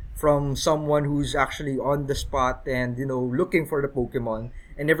remotely from someone who's actually on the spot and looking for the Pokemon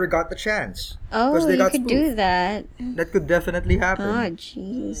and never got the chance Oh, because they you got could spoofed. do that. That could definitely happen. Oh,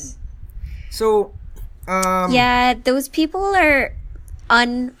 jeez. So, Yeah, those people are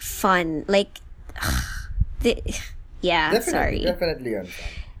unfun. Like, they, yeah, sorry. definitely unfun.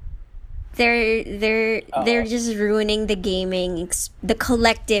 They're just ruining the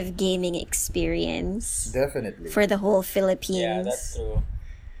collective gaming experience Definitely. for the whole Philippines. Yeah, that's true.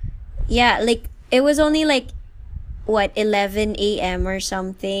 Yeah, like it was only like what 11 a.m. or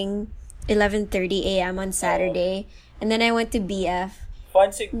something, 11:30 a.m. on Saturday, and then I went to BF.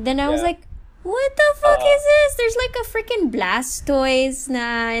 Then I was like, what the fuck is this? There's like a freaking Blastoise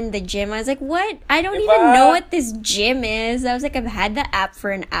na in the gym. I was like, what? I don't even Diba? know what this gym is. I was like, I've had the app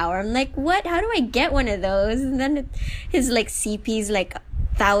for an hour. I'm like, what? How do I get one of those? And then his like CP's like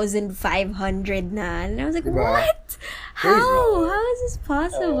 1,500 na. And I was like, Diba? what? Crazy. How is this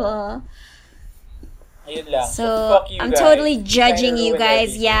possible? Ayun lang. So, Fuck you I'm guys. totally You judging kinda you ruined guys.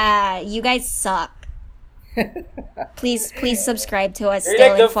 everything. Yeah, you guys suck. Please subscribe to us You're still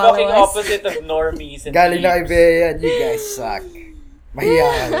like the and follow fucking us. opposite of normies and Galing na kay peeps. Bea, you guys suck.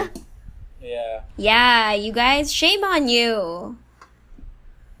 Mahiyain. Yeah. Yeah, you guys, shame on you.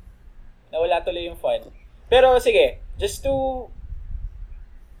 Nawala tuloy yung fun. Pero sige,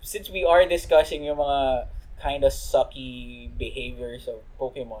 since we are discussing yung mga kind of sucky behaviors of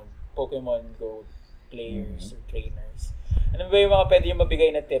Pokemon Go players or trainers, ano ba yung mga pwede yung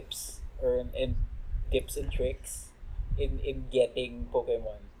mabigay na tips or and tips and tricks in getting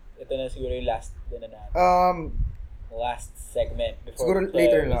Pokemon? Ito na siguro yung last last segment before Siguro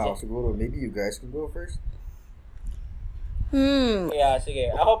later na ako. Siguro maybe you guys can go first. Yeah,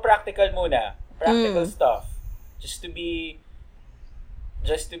 sige. Ako practical muna. Practical stuff. Just to be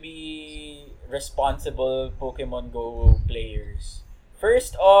responsible Pokemon Go players.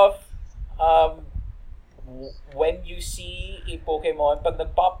 First off, when you see a Pokemon, pag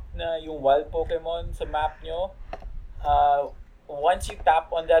nag-pop na yung wild Pokemon sa map nyo, once you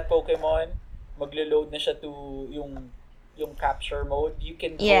tap on that Pokemon, maglo-load na siya to yung capture mode. You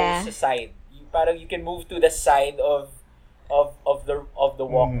can go sa side. Parang you can move to the side of the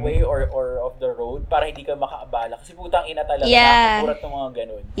walkway or of the road para hindi ka makaabala. Kasi putang ina talaga, nakakagurat ng mga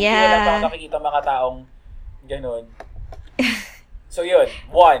ganun. Hindi wala pa akong nakikita mga taong ganun. So yun,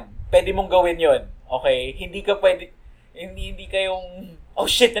 one, pwede mong gawin yun. Okay? Hindi kayong, oh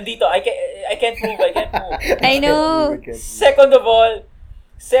shit, nandito, I can't move. I know. Second,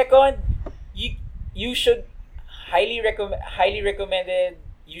 you should highly recommended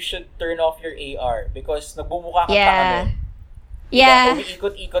you should turn off your AR because nagbumuka ka pa Yeah.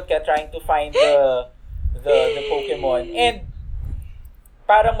 Umiikot-ikot ka trying to find the Pokemon. And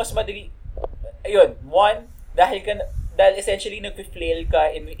parang mas madali. Ayun, one, dahil essentially nagfi-flail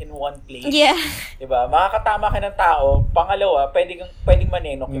ka in one place. Yeah. Diba? Makakatama ka ng tao. Pangalawa, pwedeng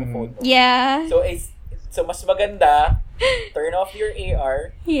manenok yung phone mo. Yeah. So mas maganda, turn off your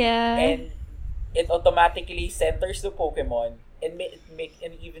AR. Yeah. And it automatically centers the Pokemon and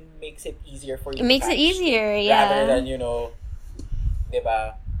even makes it easier for you. It makes it easier, yeah. Rather than,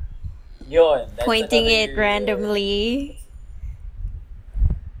 diba? Yun. That's pointing it another, randomly.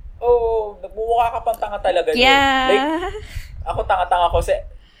 Nagmumukha ka pang tanga talaga. Yeah. Like, ako tanga-tanga ko.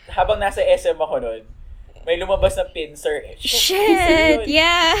 Habang nasa SM ako nun, may lumabas na pincer. Shit,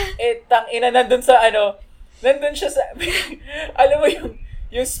 yeah. Tangina, nandun siya sa, alam mo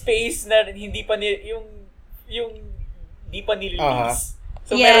yung space na hindi pa nililinis.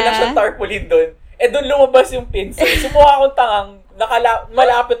 So, meron lang siyang tarpaulin dun. Doon lumabas yung pincer. Sumukha akong tangang,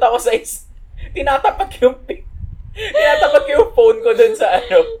 malapit ako sa tinatapat ko yung phone ko dun sa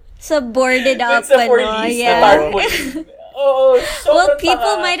So boarded up, sa release na tarpaulin. Oo, well, sobrang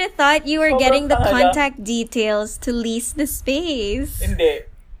people tanga. might have thought you were getting the Sobrang tanga contact details to lease the space. Hindi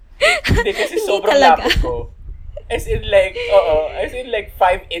kasi Hindi sobrang talaga. lapit ko. As in like, as in like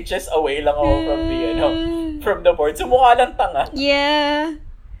 5 inches away lang ako from the board. So mukha lang tanga. Yeah.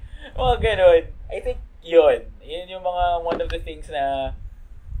 Mga ganun. I think yun yung mga one of the things na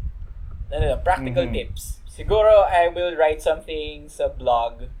practical tips. Siguro I will write something sa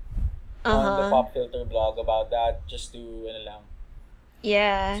blog on the Pop Filter blog about that just to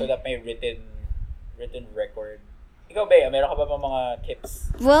Yeah. so that may written record. Ikaw ba, meron ka ba mga tips?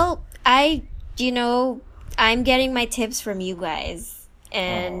 Well, I'm getting my tips from you guys,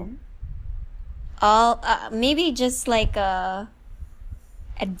 and all maybe just like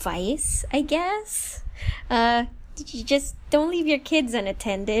advice, I guess. You just don't leave your kids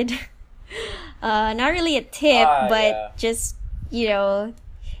unattended. Not really a tip, but just the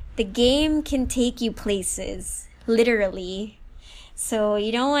game can take you places, literally. So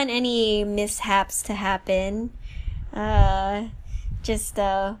you don't want any mishaps to happen. Just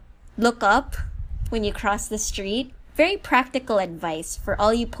look up when you cross the street. Very practical advice for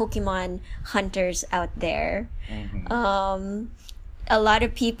all you Pokemon hunters out there. A lot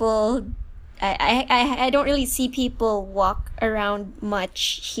of people, I don't really see people walk around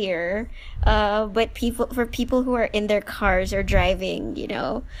much here. But for people who are in their cars or driving,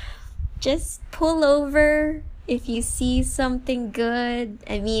 just pull over if you see something good.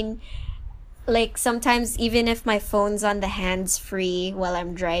 I mean, like sometimes even if my phone's on the hands-free while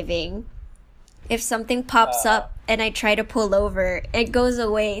I'm driving, if something pops up and I try to pull over, it goes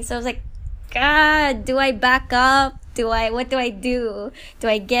away. So I was like, God, do I back up? What do I do? Do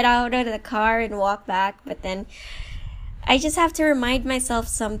I get out of the car and walk back? But then I just have to remind myself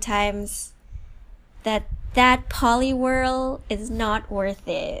sometimes that Poliwhirl is not worth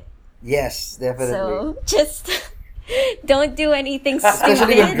it. Yes, definitely. So just don't do anything stupid. Especially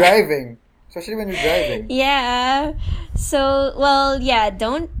when you're driving. Yeah. So,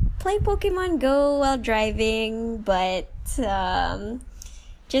 don't play Pokemon Go while driving, but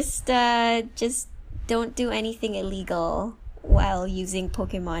just don't do anything illegal while using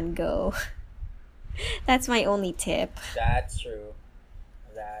Pokemon Go. That's my only tip. That's true.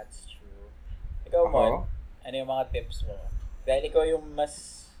 Ikaw, Mon, ano yung mga tips mo? Dahil ikaw yung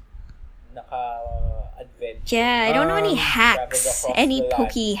mas naka-adventure. Yeah, I don't know any hacks. Any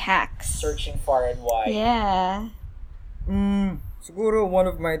Poke hacks. Searching far and wide. Yeah. Siguro one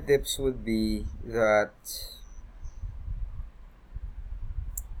of my tips would be that...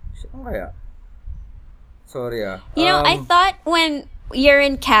 Ano kaya? Sorry I thought when you're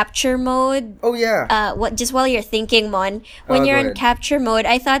in capture mode... Oh, yeah. Just while you're thinking, Mon, when you're in ahead. capture mode,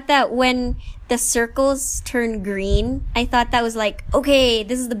 I thought that when the circles turn green, I thought that was like, okay,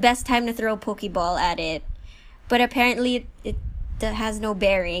 this is the best time to throw a Pokeball at it. But apparently, it has no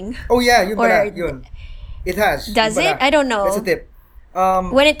bearing. Oh, yeah. Yun. It has. Does it? I don't know. That's a tip.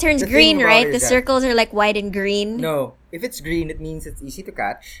 When it turns the green, thing about right? it The is that- circles are like white and green. No. If it's green, it means it's easy to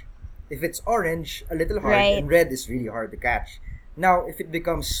catch. If it's orange, a little hard. Right. And red is really hard to catch. Now, if it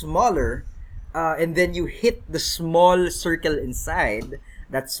becomes smaller, and then you hit the small circle inside,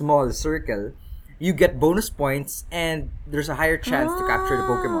 that small circle, you get bonus points and there's a higher chance to capture the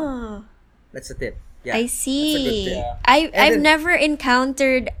Pokemon. That's a tip. Yeah. I That's a good see. tip. I've then- never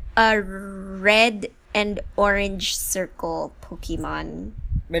encountered a red and orange circle Pokemon.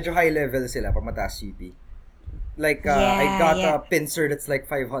 Medyo high level sila pag mataas CP. Like, I got yeah. a pincer that's like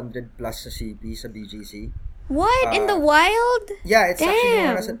 500 plus sa CP sa BGC. What? In the wild? Yeah, it's actually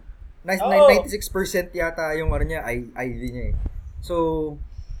Damn. nasa, nice, Oh. 96% yata yung niya, IV niya eh. So,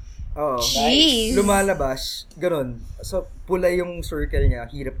 Jeez. lumalabas, ganun. So, pula yung circle niya,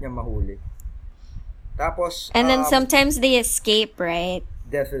 hirap niya mahuli. Tapos, And then sometimes they escape, right?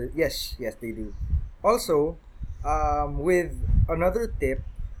 definitely, yes, they do. Also, with another tip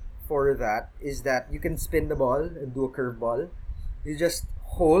for that is that you can spin the ball and do a curveball. You just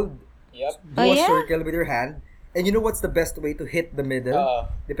hold, Yep. do Oh, a yeah? circle with your hand, and you know what's the best way to hit the middle,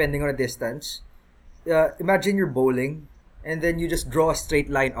 depending on the distance? Imagine you're bowling, and then you just draw a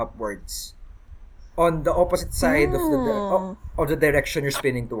straight line upwards on the opposite side of the direction you're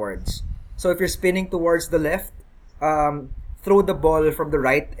spinning towards. So if you're spinning towards the left, throw the ball from the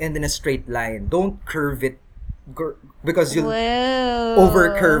right and in a straight line. Don't curve it because you'll Whoa.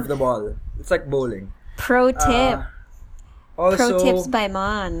 over curve the ball. It's like bowling. Pro tip. Also, Pro tips by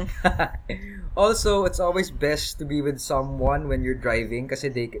Mon. also, it's always best to be with someone when you're driving kasi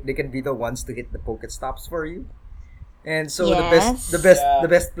they can be the ones to hit the Pokestops for you. And so Yes. the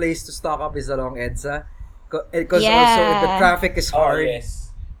best place to stock up is along EDSA because Yeah. also if the traffic is Oh, hard. yes.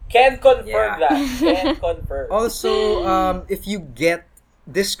 Can confirm Yeah. that. Can confirm. Also, if you get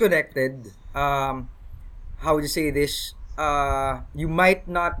disconnected, how would you say this? You might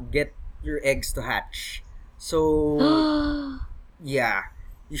not get your eggs to hatch. So, yeah.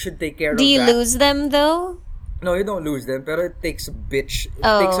 You should take care Do of you that. lose them though? No, you don't lose them, pero it takes a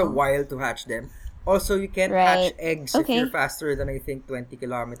Oh. while to hatch them. Also, you can't hatch Right. eggs Okay. if you're faster than I think 20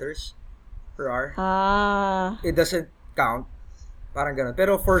 kilometers per hour. Ah. It doesn't count. Parang ganun.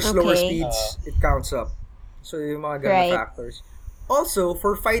 Pero for slower Okay. speeds, it counts up. So yung mga ganun Right. factors. Also,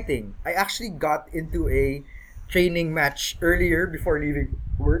 for fighting, I actually got into a training match earlier before leaving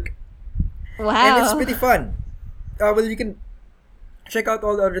work. Wow. And it's pretty fun. Well, you can check out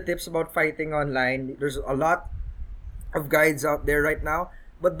all the other tips about fighting online. There's a lot of guides out there right now.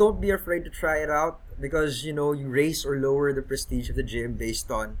 But don't be afraid to try it out because, you raise or lower the prestige of the gym based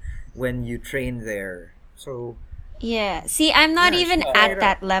on when you train there. So, Yeah. See, I'm not Yeah, even try it at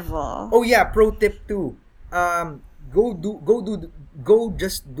that level. oh yeah, pro tip too. Go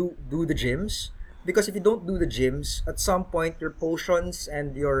just do the gyms because if you don't do the gyms, at some point your potions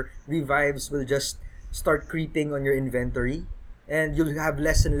and your revives will just start creeping on your inventory, and you'll have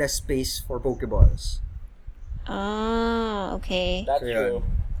less and less space for Pokeballs. Ah, okay. That's So, yun. true.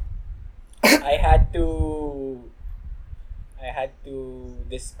 I had to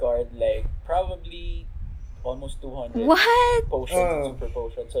discard like probably almost 200 What? potions, super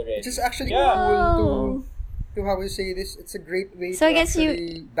potions already. Which is actually Yeah. cool to how we say this. It's a great way So to I guess you-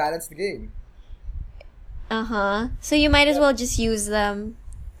 actually balance the game. Uh-huh. So you might as well just use them,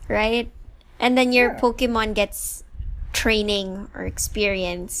 right? And then your Yeah. Pokemon gets training or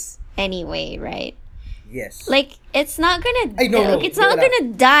experience anyway, right? Yes. Like it's not gonna Ay, no, like no, it's not wala.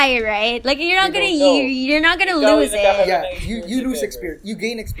 gonna die, right? Like you're not You gonna don't know. you're not gonna Ikaw lose yung nagkakaroon it. Yeah, ng you experience lose if ever. experience. You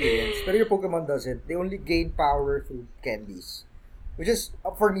gain experience, but your Pokemon doesn't. They only gain power through candies. Which is,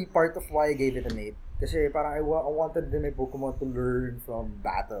 for me, part of why I gave it an 8. Kasi parang I wanted din my Pokemon to learn from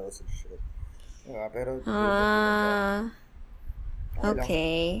battles and shit. Pero, Ah, okay lang.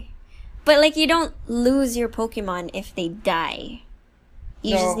 okay. But like you don't lose your Pokemon if they die.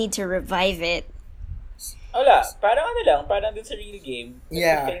 You No. just need to revive it. Wala, parang parang dun sa real game.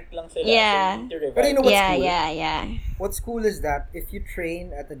 Yeah. Nag-faint lang sila. Yeah. So you need to revive. But you know what's Yeah, cool? yeah. What's cool is that if you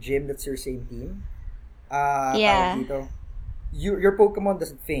train at a gym that's your same team, Yeah. tawag dito, your Pokemon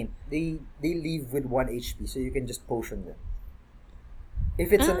doesn't faint. They leave with 1 HP, so you can just potion them.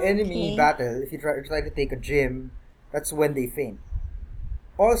 If it's an enemy Okay. battle, if you try to take a gym, that's when they faint.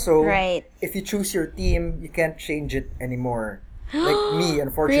 Also, Right. if you choose your team, you can't change it anymore. Like me,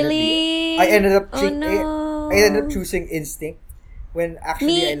 unfortunately, Really? I ended up Oh, no. I ended up choosing Instinct when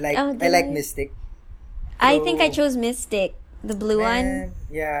actually Me- oh, I like did- Mystic. I think I So- chose Mystic, the blue one. Man,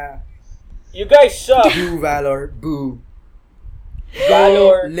 yeah. You guys suck! Boo, Valor. Boo.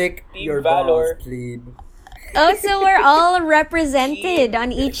 Valor. Lick Team your Valor. balls, plebe. Oh, so we're all represented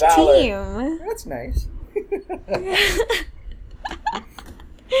on each Valor. team. That's nice.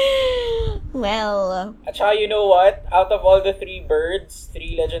 Well, At saka you know what? Out of all the three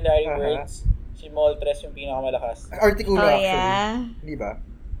legendary Uh-huh. birds, si Moltres yung pinakamalakas. Articuno, oh actually. yeah. Di ba?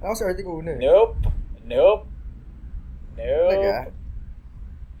 Ako si Articuno eh. Nope. Talaga?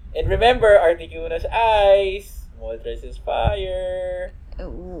 And remember, Articuno's ice, Moltres is fire.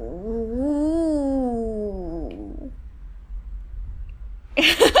 Ooh.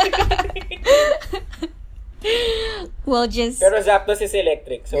 We'll just Pero Zapdos is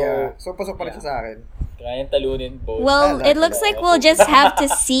electric, so Yeah. So, pasok pa rin siya sa akin. kayang talunin both. well, I it like looks that. like we'll just have to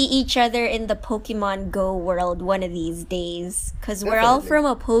see each other in the Pokemon Go world one of these days because we're all Definitely. from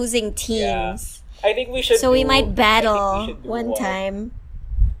opposing teams. I think we should So we do- might I think battle we should do one time.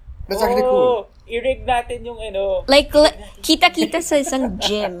 That's actually cool. I-rig natin yung Like kita-kita sa isang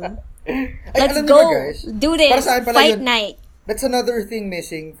gym. Ay, Let's alam niyo go. ba, guys? Do this. Para sa akin pala Fight yun. night. That's another thing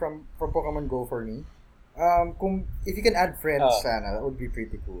missing from Pokemon Go for me. If you can add friends, sana, that would be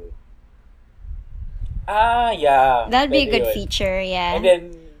pretty cool. Yeah. That'd be a Pwede good yun. feature, yeah. And then,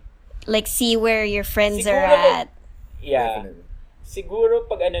 Like see where your friends are Siguro at. yeah. Definitely. Siguro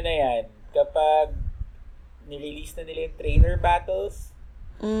pag na yan, kapag nirelease na nila yung trainer battles,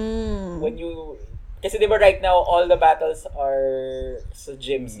 when you... Kasi di ba right now, all the battles are sa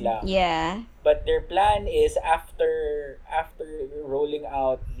gyms lang. Yeah. But their plan is after rolling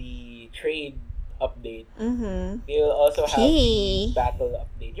out the trade update, Mm-hmm. they'll also have Okay. the battle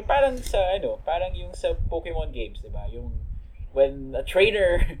update. Yung parang sa parang yung sa Pokemon games, 'di ba? Yung when a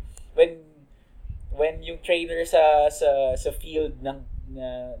trainer when yung trainer sa field ng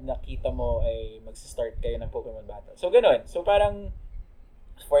na nakita mo ay magsa-start kayo ng Pokemon battle. So ganun. So parang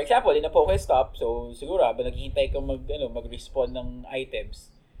for example, in a Pokestop, so siguro habang naghihintay ka mag-respawn ng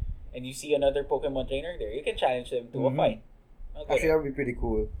items and you see another Pokemon trainer there, you can challenge them to a fight. Okay. Actually, that would be pretty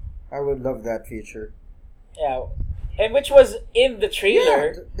cool. I would love that feature. Yeah. And which was in the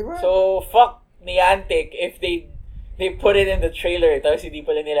trailer. Yeah, diba? So, fuck Niantic if they put it in the trailer tapos hindi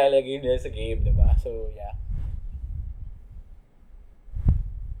pala nilalagay nila sa game, diba? So, yeah.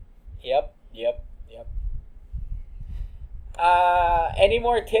 Yep. Any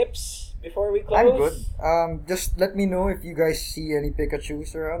more tips before we close? I'm good. Just let me know if you guys see any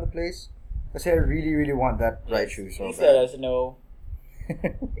Pikachus around the place. Because I really, really want that Raichu. So Please let us know.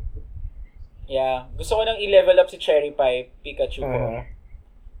 Yeah. Gusto ko nang i-level up si Cherry Pie, Pikachu ko.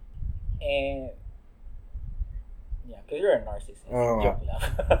 And yeah, because you're a narcissist. Joke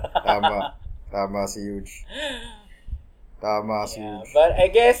lang. Tama si Huge. Tama si Yeah, Huge. but I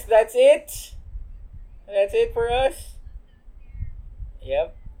guess that's it. That's it for us.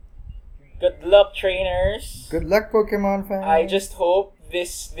 Yep. Good luck, trainers. Good luck, Pokemon fans. I just hope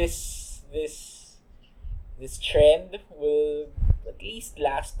this trend will at least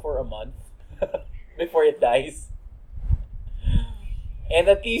last for a month before it dies. And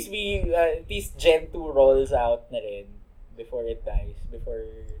at least Gen 2 rolls out na rin before it dies, before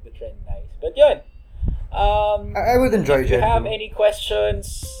the trend dies. But yun. I would enjoy If you Gen 2. have any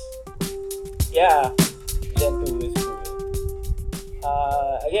questions, yeah, Gen 2 is cool.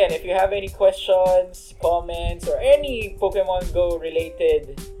 Again, if you have any questions, comments, or any Pokemon Go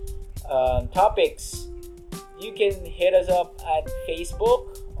related topics, you can hit us up at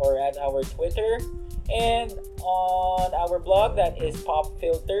Facebook or at our Twitter and on our blog that is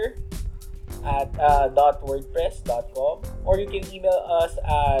popfilter at .wordpress.com, or you can email us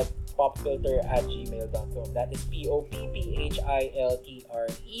at popfilter@gmail.com. That is POPPHILTRE.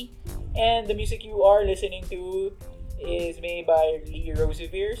 And the music you are listening to is made by Lee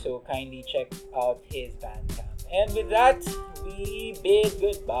Rosevere, so kindly check out his Bandcamp. And with that, we bid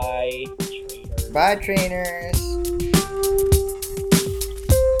goodbye, trainers. Bye, trainers.